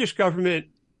Swedish government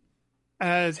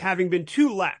as having been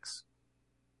too lax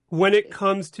when it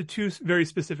comes to two very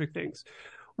specific things.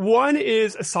 One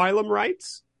is asylum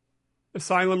rights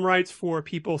for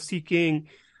people seeking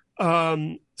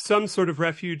some sort of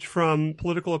refuge from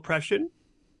political oppression,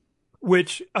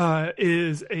 which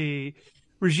is a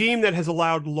regime that has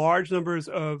allowed large numbers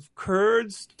of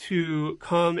Kurds to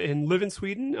come and live in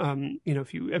Sweden.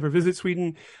 If you ever visit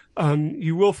Sweden,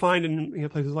 you will find in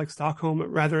places like Stockholm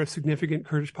rather a significant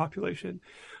Kurdish population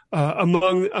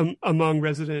among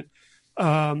resident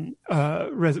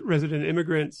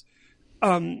immigrants.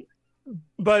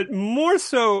 But more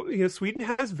so,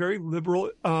 Sweden has very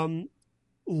liberal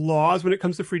laws when it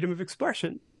comes to freedom of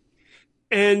expression.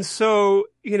 And so,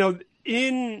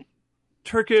 in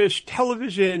Turkish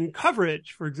television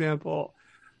coverage, for example,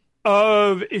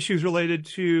 of issues related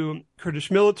to Kurdish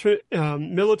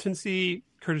militancy,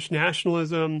 Kurdish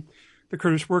nationalism, the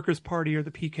Kurdish Workers' Party or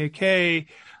the PKK,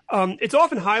 it's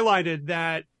often highlighted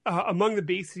that among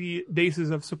the bases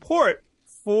of support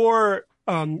for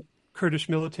Kurdish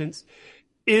militants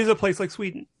is a place like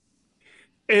Sweden.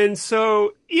 And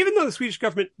so even though the Swedish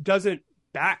government doesn't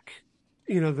back,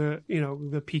 the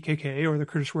PKK or the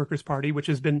Kurdish Workers' Party, which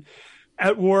has been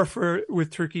at war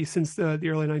with Turkey since the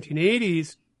early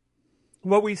 1980s,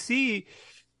 what we see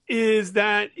is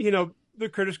that,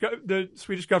 the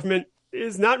Swedish government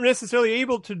is not necessarily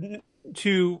able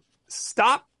to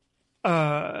stop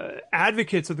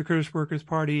advocates of the Kurdish Workers'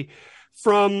 Party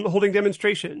from holding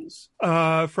demonstrations,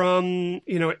 from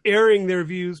airing their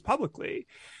views publicly.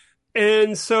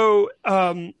 And so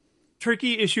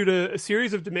Turkey issued a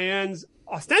series of demands,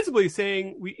 ostensibly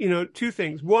saying, two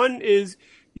things. One is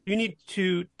you need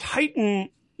to tighten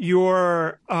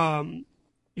your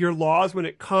laws when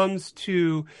it comes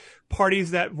to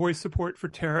parties that voice support for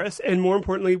terrorists, and more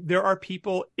importantly, there are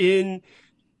people in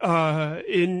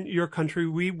your country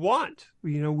we want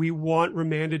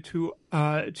remanded to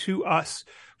us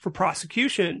for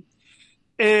prosecution.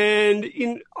 And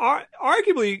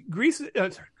arguably,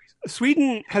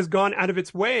 Sweden has gone out of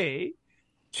its way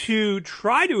to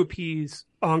try to appease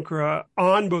Ankara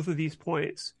on both of these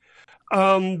points.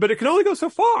 But it can only go so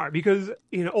far because,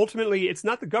 ultimately it's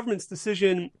not the government's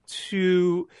decision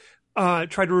to try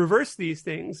to reverse these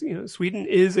things. Sweden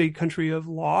is a country of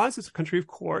laws. It's a country of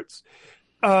courts.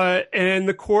 And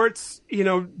the courts,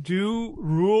 do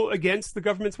rule against the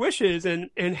government's wishes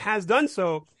and has done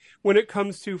so when it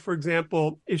comes to, for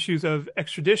example, issues of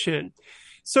extradition.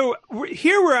 So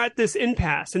here we're at this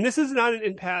impasse, and this is not an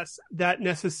impasse that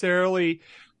necessarily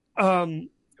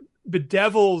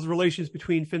bedevils relations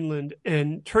between Finland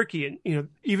and Turkey. And,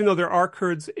 even though there are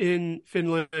Kurds in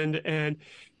Finland, and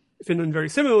Finland very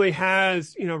similarly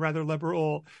has, rather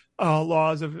liberal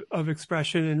laws of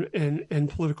expression and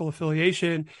political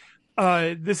affiliation,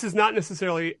 this has not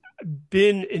necessarily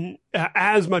been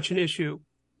as much an issue.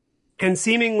 And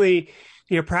seemingly,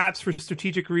 perhaps for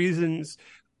strategic reasons,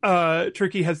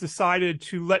 Turkey has decided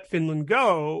to let Finland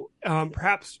go,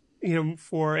 perhaps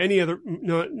for any other,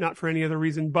 not for any other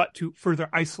reason, but to further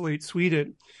isolate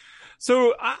Sweden.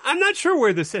 So I'm not sure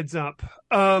where this ends up.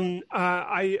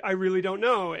 I really don't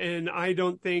know, and I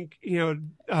don't think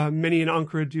many in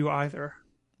Ankara do either.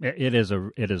 It is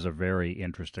a very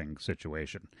interesting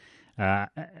situation.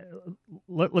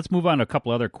 Let's move on to a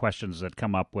couple other questions that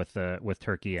come up with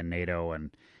Turkey and NATO,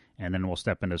 and then we'll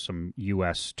step into some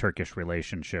U.S.-Turkish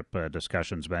relationship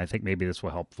discussions. But I think maybe this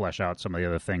will help flesh out some of the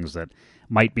other things that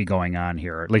might be going on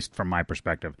here, at least from my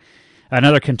perspective.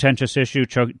 Another contentious issue,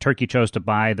 Turkey chose to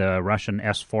buy the Russian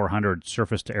S-400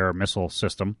 surface-to-air missile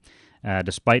system,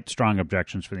 despite strong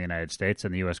objections from the United States,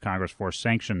 and the U.S. Congress forced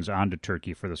sanctions onto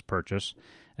Turkey for this purchase,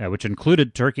 which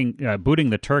included booting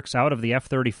the Turks out of the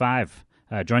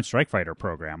F-35 Joint Strike Fighter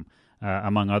program,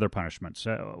 among other punishments.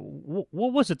 What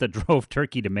was it that drove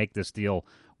Turkey to make this deal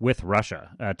with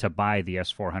Russia to buy the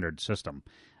S-400 system?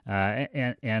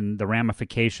 And the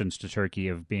ramifications to Turkey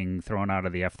of being thrown out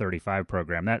of the F-35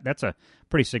 program, that's a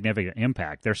pretty significant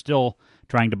impact. They're still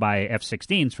trying to buy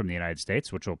F-16s from the United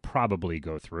States, which will probably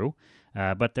go through.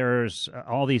 But there's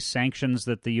all these sanctions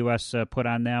that the U.S. Put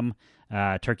on them.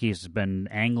 Turkey has been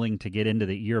angling to get into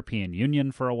the European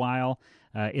Union for a while.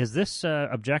 Is this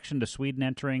objection to Sweden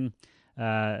entering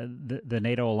the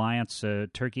NATO alliance,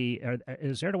 Turkey,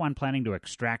 is Erdogan planning to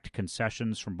extract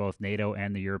concessions from both NATO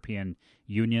and the European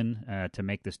Union to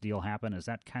make this deal happen? Is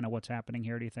that kind of what's happening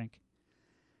here, do you think?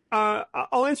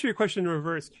 I'll answer your question in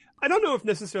reverse. I don't know if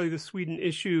necessarily the Sweden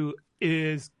issue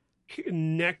is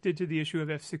connected to the issue of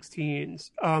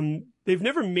F-16s. They've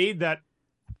never made that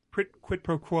quid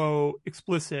pro quo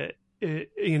explicit,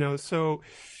 so...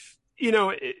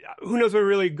 who knows what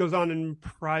really goes on in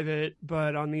private,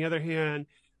 but on the other hand,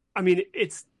 I mean,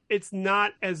 it's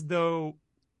not as though,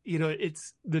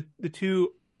 it's the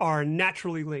two are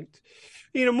naturally linked.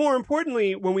 More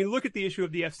importantly, when we look at the issue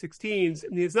of the F-16s,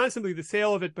 I mean, it's not simply the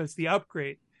sale of it, but it's the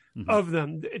upgrade of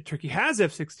them. Turkey has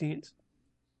F-16s,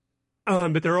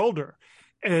 but they're older,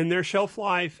 and their shelf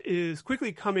life is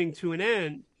quickly coming to an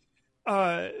end.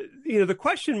 The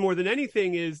question more than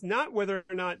anything is not whether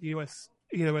or not the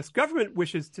U.S. government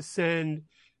wishes to send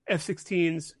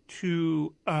F-16s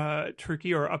to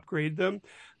Turkey or upgrade them,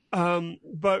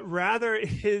 but rather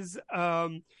is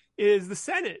the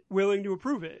Senate willing to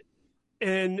approve it?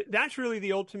 And that's really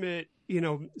the ultimate,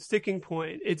 sticking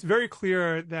point. It's very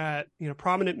clear that,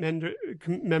 prominent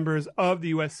members of the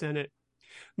U.S. Senate,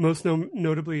 most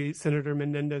notably Senator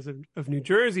Menendez of New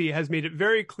Jersey, has made it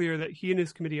very clear that he and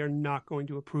his committee are not going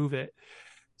to approve it.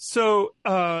 So,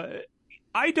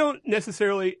 I don't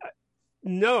necessarily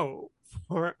know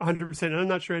for 100%, and I'm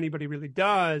not sure anybody really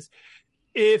does,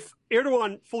 if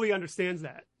Erdogan fully understands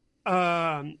that.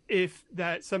 If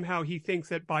that somehow he thinks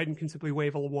that Biden can simply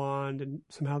wave a wand and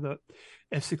somehow the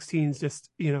F-16s just,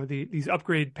 these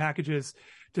upgrade packages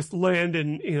just land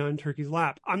in Turkey's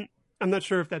lap. I'm not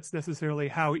sure if that's necessarily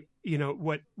how,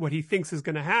 what he thinks is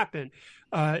going to happen.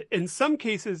 In some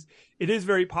cases, it is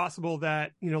very possible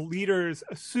that, leaders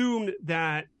assumed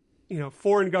that,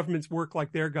 foreign governments work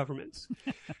like their governments.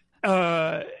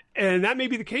 And And that may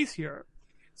be the case here.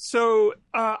 So,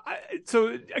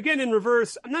 so again, in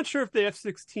reverse, I'm not sure if the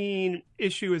F-16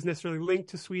 issue is necessarily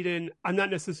linked to Sweden. I'm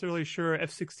not necessarily sure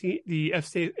the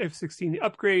F-16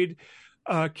 upgrade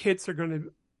kits are going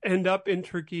to end up in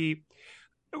Turkey.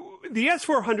 The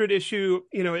S-400 issue,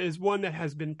 is one that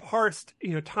has been parsed,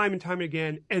 time and time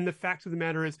again. And the fact of the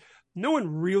matter is, no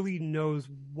one really knows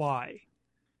why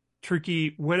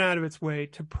Turkey went out of its way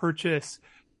to purchase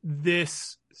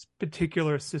this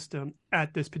particular system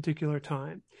at this particular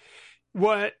time.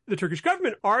 What the Turkish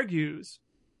government argues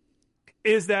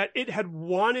is that it had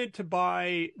wanted to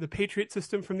buy the Patriot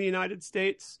system from the United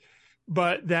States,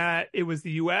 but that it was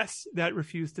the U.S. that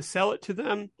refused to sell it to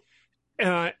them,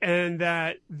 and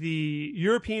that the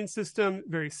European system,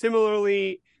 very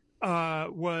similarly,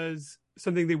 was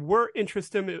something they were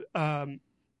interested in,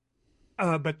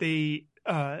 but they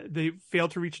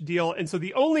failed to reach a deal. And so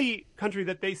the only country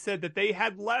that they said that they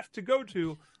had left to go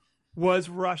to was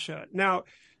Russia. Now,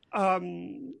 far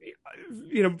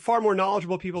more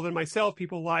knowledgeable people than myself,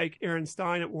 people like Aaron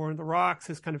Stein at War on the Rocks,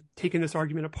 has kind of taken this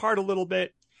argument apart a little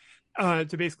bit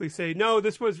to basically say, no,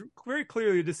 this was very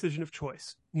clearly a decision of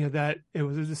choice, that it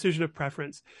was a decision of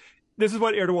preference. This is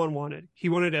what Erdogan wanted. He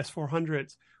wanted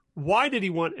S-400s. Why did he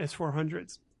want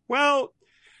S-400s? Well,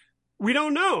 we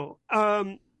don't know.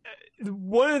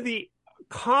 One of the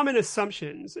common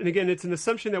assumptions, and again, it's an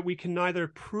assumption that we can neither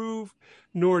prove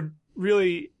nor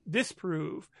really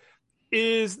disprove,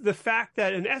 is the fact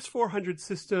that an S-400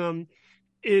 system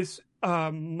is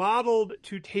modeled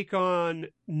to take on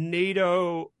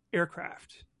NATO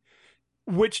aircraft,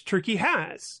 which Turkey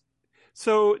has.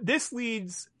 So this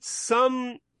leads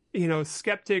some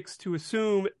skeptics to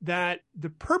assume that the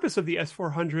purpose of the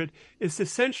S-400 is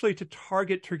essentially to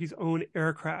target Turkey's own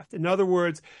aircraft. In other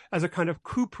words, as a kind of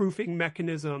coup-proofing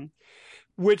mechanism,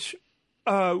 which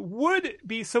would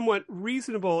be somewhat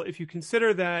reasonable if you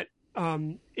consider that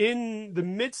in the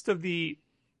midst of the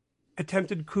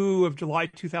attempted coup of July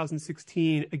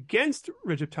 2016 against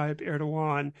Recep Tayyip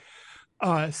Erdogan,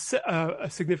 a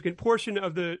significant portion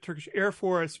of the Turkish Air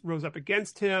Force rose up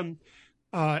against him.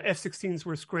 F-16s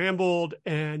were scrambled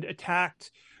and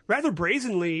attacked rather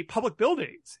brazenly public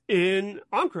buildings in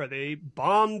Ankara. They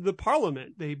bombed the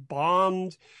parliament. They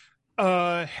bombed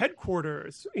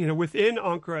headquarters, within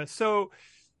Ankara. So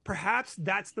perhaps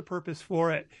that's the purpose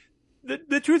for it.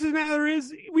 The truth of the matter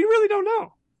is, we really don't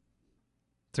know.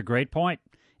 It's a great point.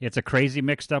 It's a crazy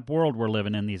mixed up world we're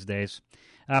living in these days.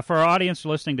 For our audience,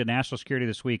 you're listening to National Security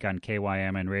This Week on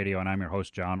KYMN Radio, and I'm your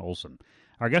host, John Olson.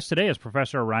 Our guest today is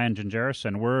Professor Ryan Gingeris,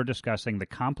 and we're discussing the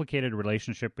complicated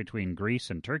relationship between Greece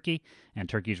and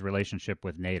Turkey's relationship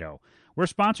with NATO. We're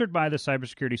sponsored by the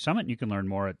Cybersecurity Summit. You can learn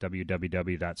more at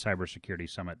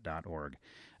www.cybersecuritysummit.org.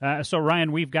 So,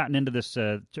 Ryan, we've gotten into this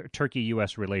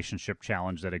Turkey-U.S. relationship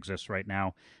challenge that exists right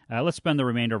now. Let's spend the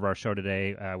remainder of our show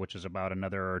today, which is about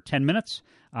another 10 minutes,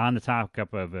 on the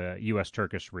topic of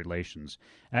U.S.-Turkish relations.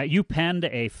 You penned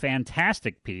a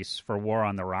fantastic piece for War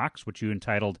on the Rocks, which you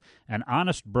entitled An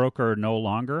Honest Broker No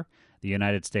Longer, the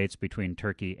United States Between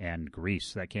Turkey and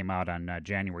Greece. That came out on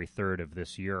January 3rd of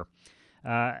this year.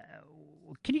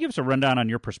 Can you give us a rundown on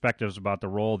your perspectives about the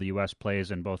role the U.S.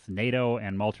 plays in both NATO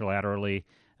and multilaterally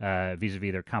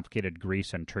vis-a-vis their complicated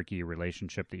Greece and Turkey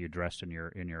relationship that you addressed in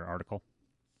your article?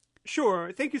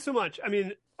 Sure. Thank you so much. I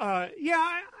mean, my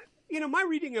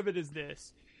reading of it is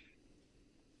this.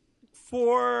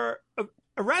 For a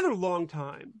rather long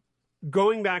time,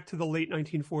 going back to the late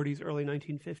 1940s, early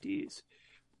 1950s,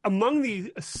 among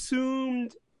the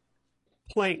assumed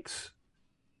planks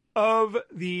of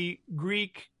the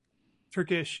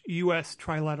Greek-Turkish-U.S.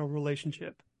 trilateral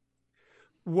relationship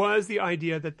was the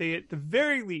idea that they, at the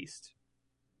very least,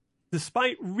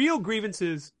 despite real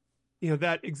grievances,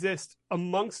 that exist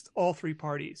amongst all three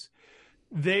parties,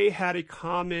 they had a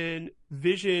common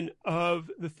vision of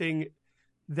the thing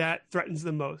that threatens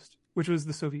them most, which was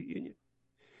the Soviet Union.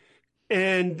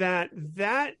 And that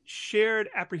shared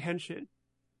apprehension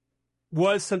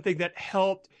was something that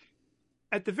helped,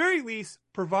 at the very least,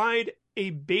 provide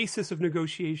a basis of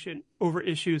negotiation over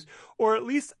issues, or at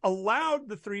least allowed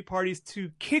the three parties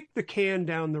to kick the can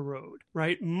down the road,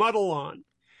 right? Muddle on,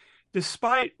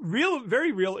 despite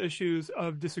very real issues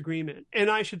of disagreement. And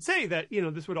I should say that,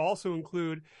 this would also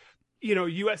include,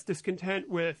 U.S. discontent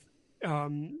with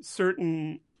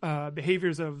certain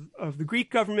behaviors of the Greek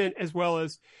government, as well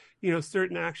as,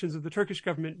 certain actions of the Turkish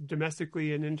government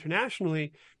domestically and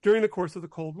internationally during the course of the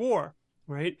Cold War,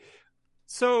 right?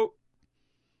 So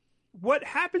what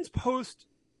happens post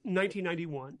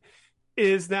 1991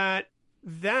 is that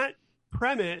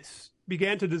premise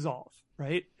began to dissolve,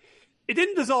 right? It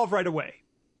didn't dissolve right away,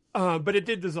 but it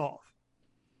did dissolve.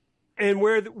 And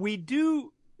where we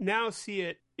do now see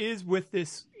it is with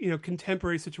this,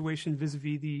 contemporary situation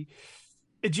vis-a-vis the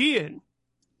Aegean,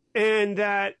 and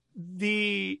that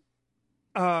the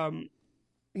prime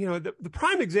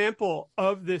example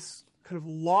of this kind of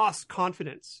lost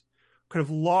confidence, kind of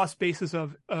lost basis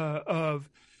of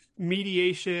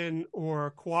mediation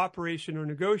or cooperation or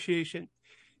negotiation,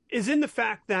 is in the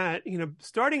fact that,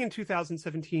 starting in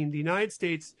 2017, the United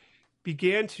States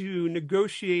began to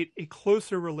negotiate a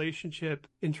closer relationship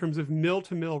in terms of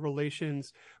mill-to-mill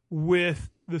relations with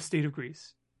the state of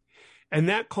Greece. And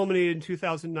that culminated in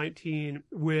 2019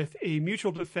 with a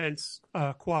mutual defense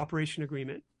cooperation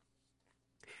agreement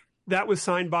that was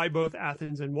signed by both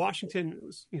Athens and Washington. It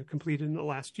was completed in the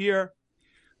last year.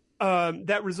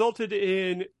 That resulted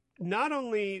in not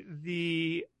only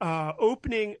the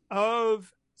opening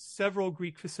of several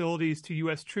Greek facilities to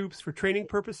U.S. troops for training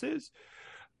purposes,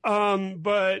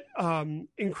 but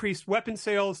increased weapon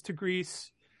sales to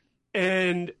Greece,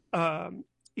 and the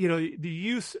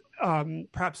use,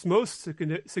 perhaps most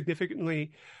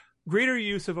significantly, greater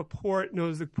use of a port known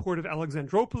as the port of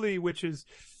Alexandroupoli, which is,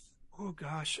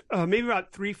 maybe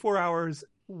about 3-4 hours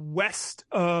west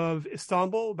of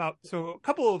Istanbul, a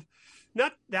couple of,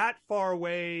 not that far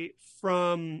away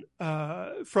from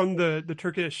the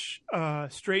Turkish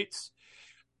Straits,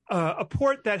 a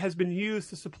port that has been used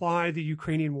to supply the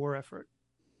Ukrainian war effort.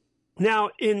 Now,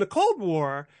 in the Cold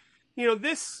War,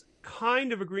 this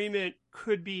kind of agreement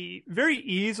could be very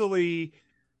easily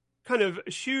kind of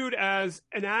eschewed as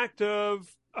an act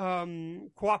of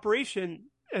cooperation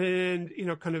and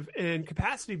and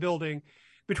capacity building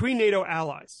between NATO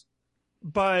allies.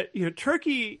 But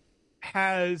Turkey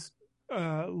has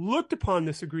looked upon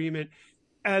this agreement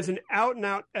as an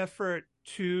out-and-out effort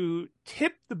to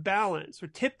tip the balance or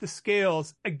tip the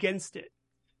scales against it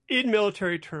in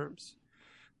military terms.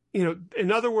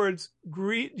 In other words,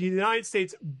 the United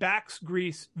States backs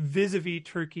Greece vis-a-vis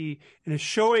Turkey and is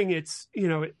showing its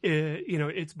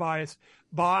bias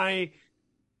by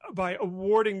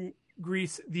awarding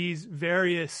Greece these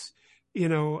various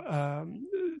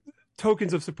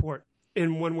tokens of support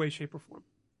in one way, shape, or form.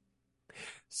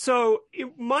 So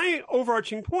my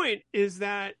overarching point is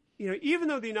that even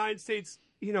though the United States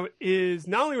is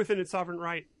not only within its sovereign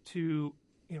right to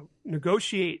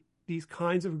negotiate these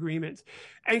kinds of agreements,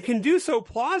 and can do so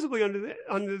plausibly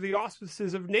under the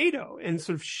auspices of NATO and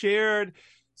sort of shared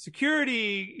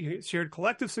security, shared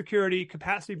collective security,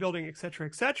 capacity building, et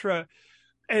cetera,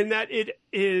 and that it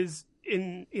is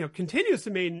continues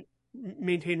to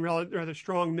maintain rather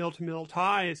strong mill-to-mill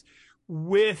ties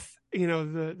with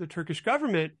the Turkish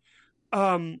government.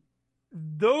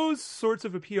 Those sorts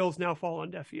of appeals now fall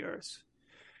on deaf ears.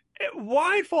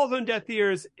 Why it falls on deaf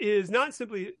ears is not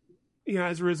simply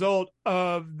as a result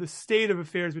of the state of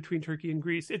affairs between Turkey and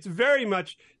Greece. It's very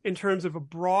much in terms of a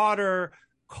broader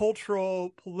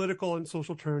cultural, political, and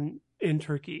social turn in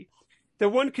Turkey that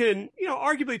one can,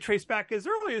 arguably trace back as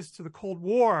early as to the Cold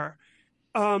War,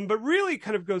 but really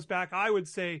kind of goes back, I would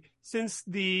say, since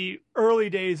the early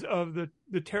days of the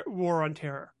War on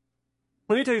Terror.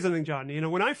 Let me tell you something, John.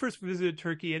 When I first visited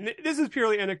Turkey, and this is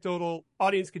purely anecdotal,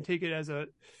 audience can take it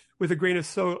with a grain of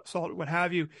salt, what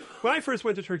have you. When I first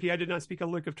went to Turkey, I did not speak a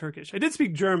lick of Turkish. I did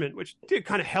speak German, which did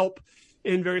kind of help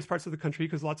in various parts of the country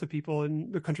because lots of people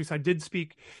in the countryside did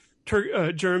speak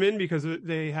German because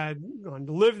they had gone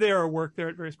to live there or work there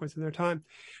at various points in their time.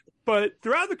 But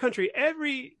throughout the country,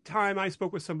 every time I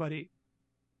spoke with somebody,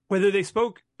 whether they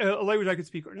spoke a language I could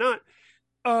speak or not,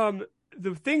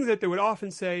 the thing that they would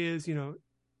often say is,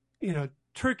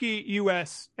 Turkey,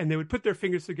 U.S., and they would put their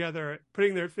fingers together,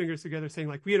 saying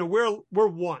like, we're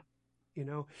one,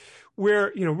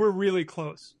 we're really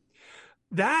close.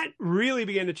 That really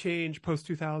began to change post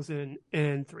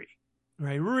 2003,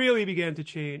 right? Really began to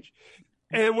change.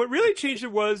 And what really changed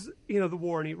it was, the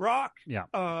war in Iraq,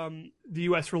 the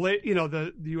U.S.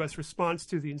 the U.S. response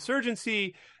to the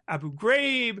insurgency, Abu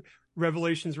Ghraib,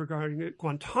 revelations regarding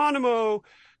Guantanamo.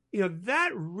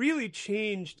 That really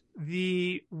changed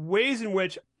the ways in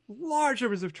which large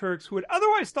numbers of Turks who had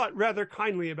otherwise thought rather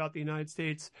kindly about the United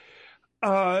States,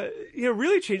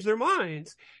 really changed their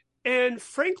minds. And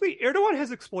frankly, Erdogan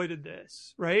has exploited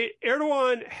this, right?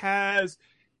 Erdogan has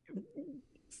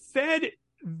fed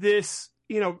this,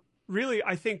 really,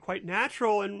 I think, quite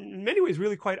natural and in many ways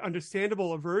really quite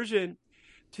understandable aversion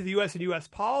to the U.S. and U.S.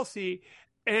 policy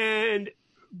and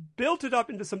built it up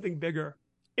into something bigger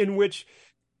in which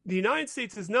the United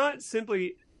States is not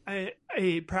simply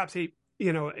perhaps a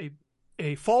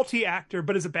faulty actor,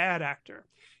 but is a bad actor.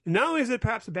 And not only is it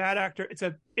perhaps a bad actor,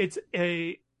 it's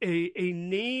a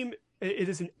name. It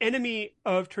is an enemy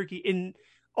of Turkey in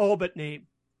all but name.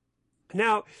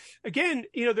 Now, again,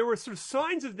 there were sort of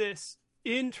signs of this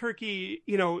in Turkey,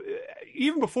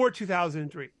 even before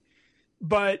 2003.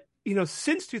 But,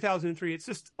 since 2003, it's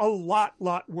just a lot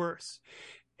worse.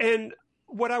 And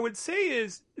what I would say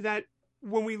is that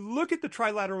when we look at the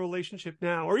trilateral relationship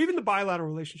now, or even the bilateral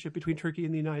relationship between Turkey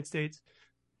and the United States,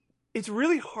 it's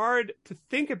really hard to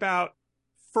think about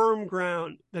firm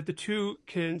ground that the two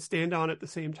can stand on at the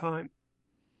same time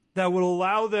that would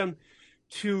allow them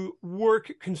to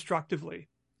work constructively.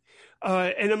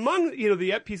 And among,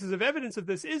 the pieces of evidence of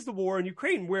this is the war in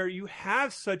Ukraine, where you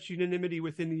have such unanimity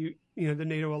within the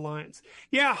NATO alliance.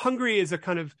 Yeah, Hungary is a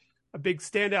kind of a big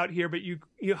standout here, but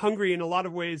Hungary in a lot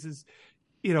of ways is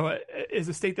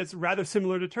a state that's rather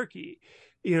similar to Turkey,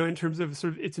 in terms of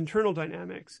sort of its internal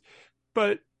dynamics.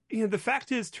 But, the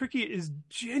fact is Turkey is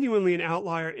genuinely an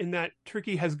outlier in that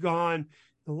Turkey has gone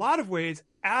in a lot of ways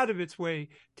out of its way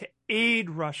to aid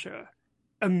Russia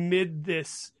amid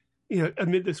this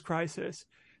crisis.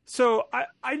 So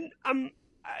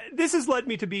this has led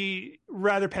me to be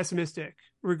rather pessimistic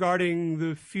regarding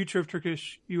the future of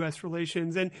Turkish-U.S.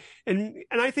 relations, and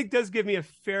I think does give me a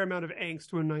fair amount of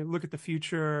angst when I look at the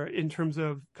future in terms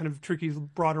of kind of Turkey's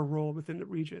broader role within the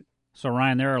region. So,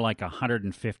 Ryan, there are like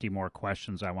 150 more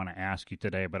questions I want to ask you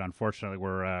today, but unfortunately,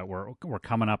 we're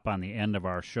coming up on the end of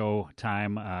our show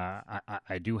time.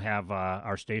 I do have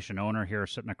our station owner here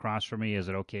sitting across from me. Is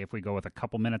it okay if we go with a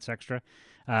couple minutes extra?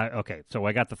 Okay, so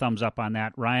I got the thumbs up on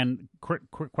that. Ryan, quick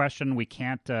question. We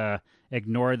can't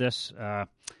ignore this.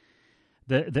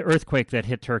 The earthquake that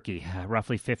hit Turkey,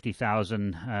 roughly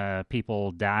 50,000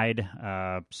 people died,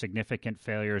 significant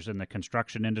failures in the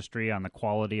construction industry on the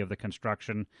quality of the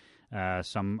construction.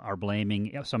 Some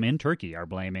in Turkey are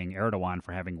blaming Erdogan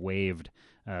for having waived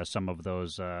some of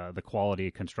those, the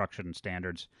quality construction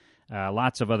standards.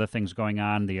 Lots of other things going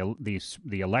on. The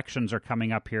elections are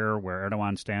coming up here where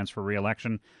Erdogan stands for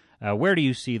re-election. Where do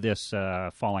you see this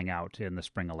falling out in the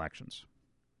spring elections?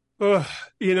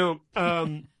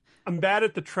 I'm bad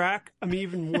at the track. I'm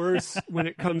even worse when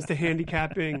it comes to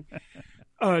handicapping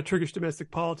Turkish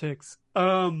domestic politics.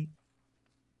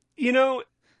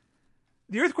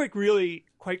 The earthquake really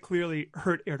quite clearly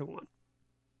hurt Erdogan,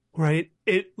 right?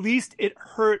 At least it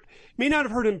may not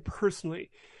have hurt him personally,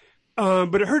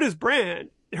 but it hurt his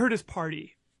brand. It hurt his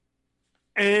party.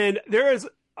 And there is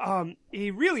a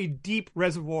really deep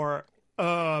reservoir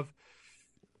of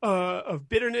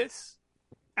bitterness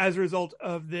as a result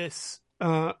of this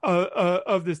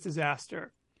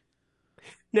disaster.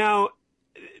 Now,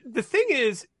 the thing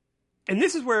is, and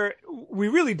this is where we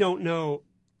really don't know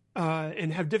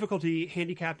and have difficulty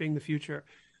handicapping the future.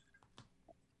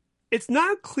 It's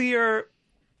not clear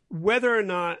whether or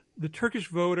not the Turkish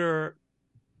voter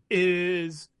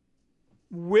is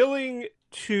willing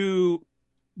to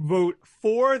vote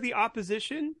for the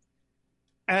opposition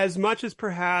as much as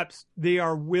perhaps they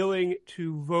are willing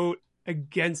to vote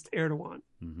against Erdogan.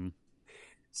 Mm-hmm.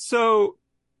 So,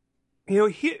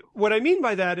 what I mean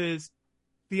by that is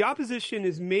the opposition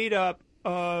is made up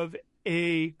of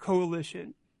a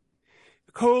coalition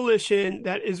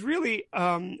that is really,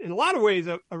 in a lot of ways,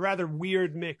 a rather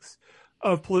weird mix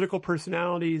of political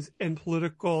personalities and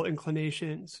political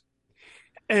inclinations.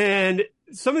 And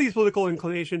some of these political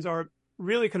inclinations are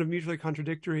really kind of mutually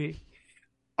contradictory.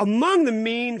 Among the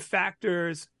main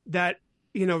factors that,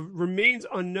 remains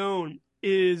unknown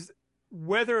is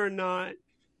whether or not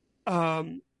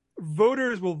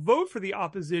voters will vote for the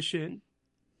opposition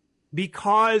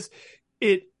because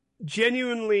it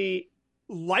genuinely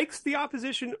likes the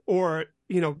opposition or,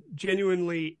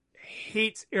 genuinely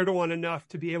hates Erdogan enough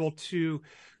to be able to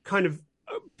kind of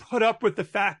put up with the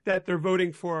fact that they're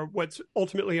voting for what's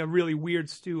ultimately a really weird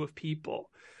stew of people.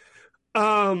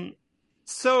 Among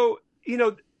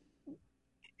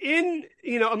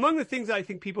the things I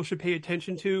think people should pay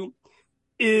attention to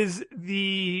is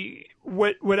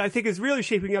what I think is really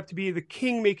shaping up to be the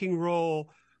king-making role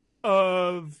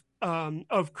of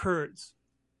Kurds.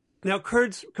 Now,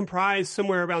 Kurds comprise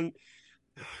somewhere around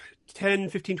 10,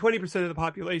 15, 20% of the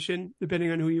population,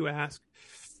 depending on who you ask.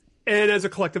 And as a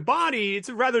collective body, it's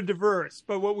rather diverse.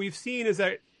 But what we've seen is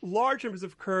that large numbers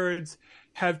of Kurds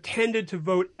have tended to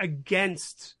vote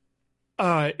against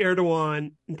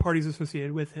Erdogan and parties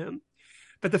associated with him.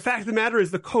 But the fact of the matter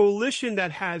is the coalition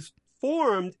that has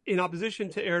formed in opposition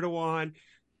to Erdogan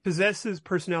possesses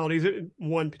personalities,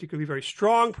 one particularly very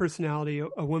strong personality,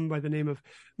 a woman by the name of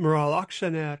Meral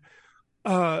Akşener,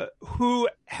 who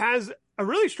has a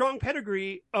really strong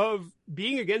pedigree of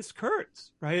being against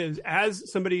Kurds, right?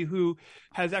 As somebody who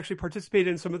has actually participated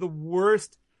in some of the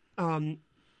worst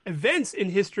events in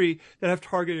history that have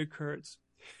targeted Kurds.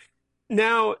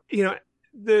 Now,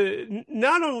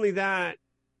 not only that,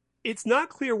 it's not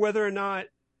clear whether or not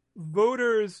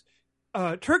voters,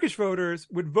 Turkish voters,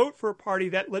 would vote for a party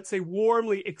that, let's say,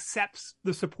 warmly accepts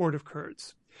the support of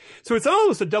Kurds. So it's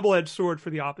almost a double-edged sword for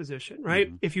the opposition, right?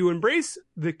 Mm-hmm. If you embrace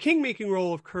the king-making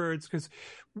role of Kurds,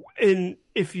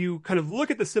 if you kind of look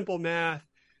at the simple math,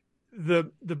 this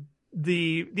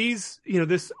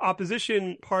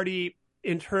opposition party,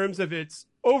 in terms of its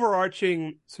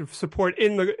overarching sort of support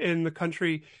in the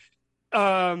country,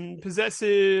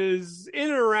 possesses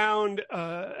in and around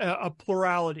a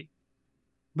plurality,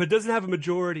 but doesn't have a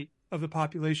majority of the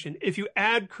population. If you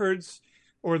add Kurds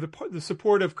or the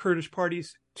support of Kurdish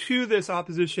parties to this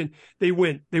opposition, they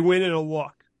win. They win in a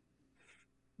walk.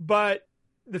 But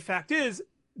the fact is,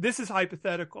 this is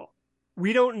hypothetical.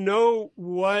 We don't know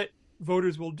what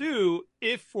voters will do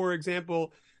if, for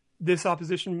example, this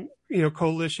opposition,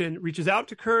 coalition reaches out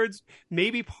to Kurds.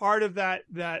 Maybe part of that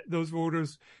those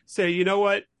voters say, you know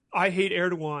what, I hate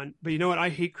Erdogan, but you know what, I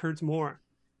hate Kurds more.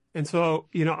 And so,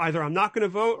 either I'm not going to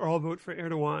vote or I'll vote for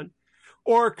Erdogan.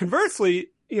 Or conversely,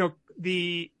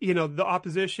 the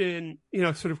opposition,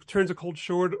 sort of turns a cold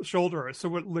shoulder, or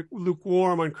somewhat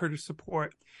lukewarm on Kurdish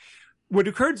support. What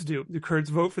do Kurds do? Do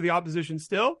Kurds vote for the opposition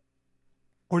still?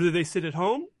 Or do they sit at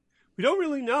home? We don't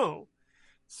really know.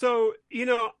 So,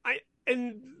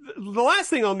 and the last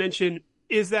thing I'll mention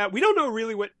is that we don't know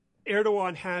really what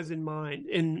Erdogan has in mind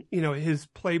in, his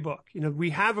playbook. We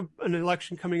have an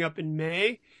election coming up in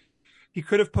May. He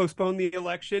could have postponed the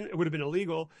election. It would have been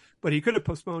illegal, but he could have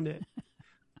postponed it.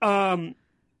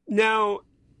 Now,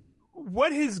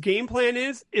 what his game plan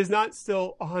is not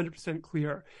still 100%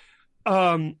 clear.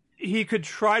 He could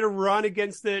try to run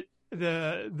against the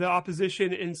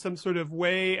opposition in some sort of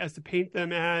way as to paint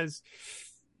them as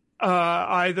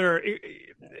either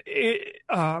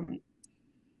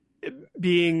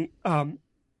being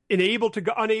unable to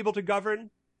govern,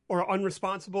 or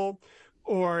unresponsible,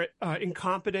 or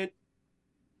incompetent.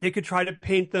 They could try to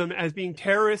paint them as being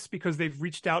terrorists because they've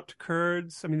reached out to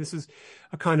Kurds. I mean, this is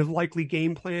a kind of likely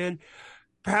game plan.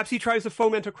 Perhaps he tries to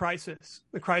foment a crisis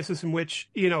in which,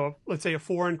 let's say a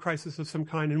foreign crisis of some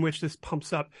kind, in which this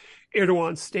pumps up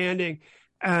Erdogan's standing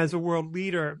as a world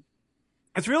leader.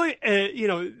 It's really,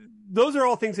 those are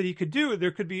all things that he could do. There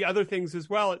could be other things as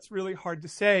well. It's really hard to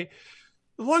say.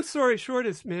 The long story short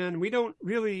is, man, we don't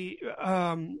really,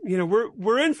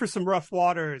 we're in for some rough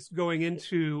waters going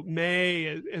into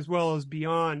May as well as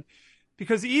beyond,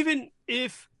 because even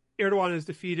if Erdogan is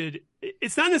defeated,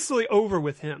 it's not necessarily over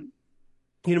with him.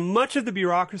 Much of the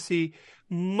bureaucracy,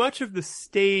 much of the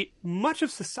state, much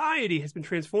of society has been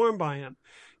transformed by him.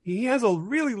 He has a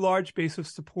really large base of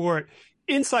support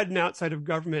inside and outside of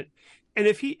government. And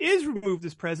if he is removed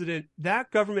as president,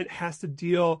 that government has to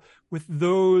deal with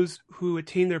those who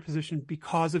attain their position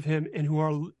because of him and who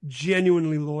are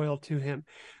genuinely loyal to him.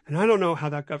 And I don't know how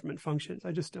that government functions.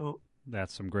 I just don't.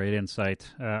 That's some great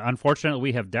insight. Unfortunately,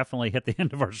 we have definitely hit the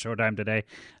end of our showtime today.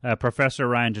 Professor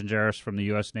Ryan Gingeris from the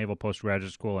U.S. Naval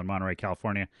Postgraduate School in Monterey,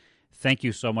 California, thank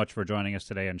you so much for joining us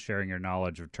today and sharing your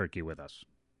knowledge of Turkey with us.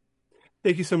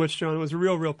 Thank you so much, John. It was a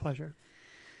real pleasure.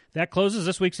 That closes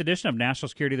this week's edition of National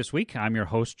Security This Week. I'm your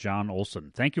host, John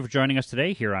Olson. Thank you for joining us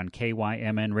today here on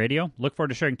KYMN Radio. Look forward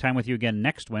to sharing time with you again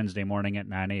next Wednesday morning at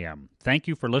 9 a.m. Thank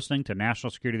you for listening to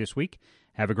National Security This Week.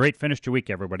 Have a great finish to your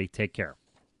week, everybody. Take care.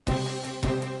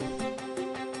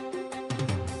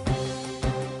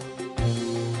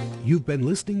 You've been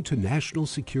listening to National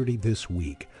Security This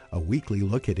Week, a weekly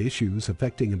look at issues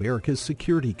affecting America's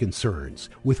security concerns,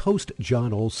 with host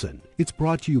John Olson. It's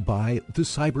brought to you by the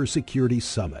Cybersecurity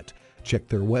Summit. Check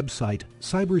their website,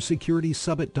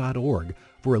 cybersecuritysummit.org,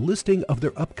 for a listing of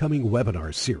their upcoming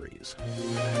webinar series.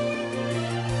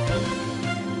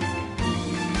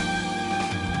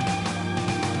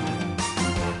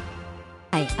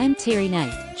 Hi, I'm Terry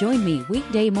Knight. Join me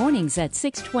weekday mornings at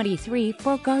 6:23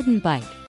 for Garden Bite.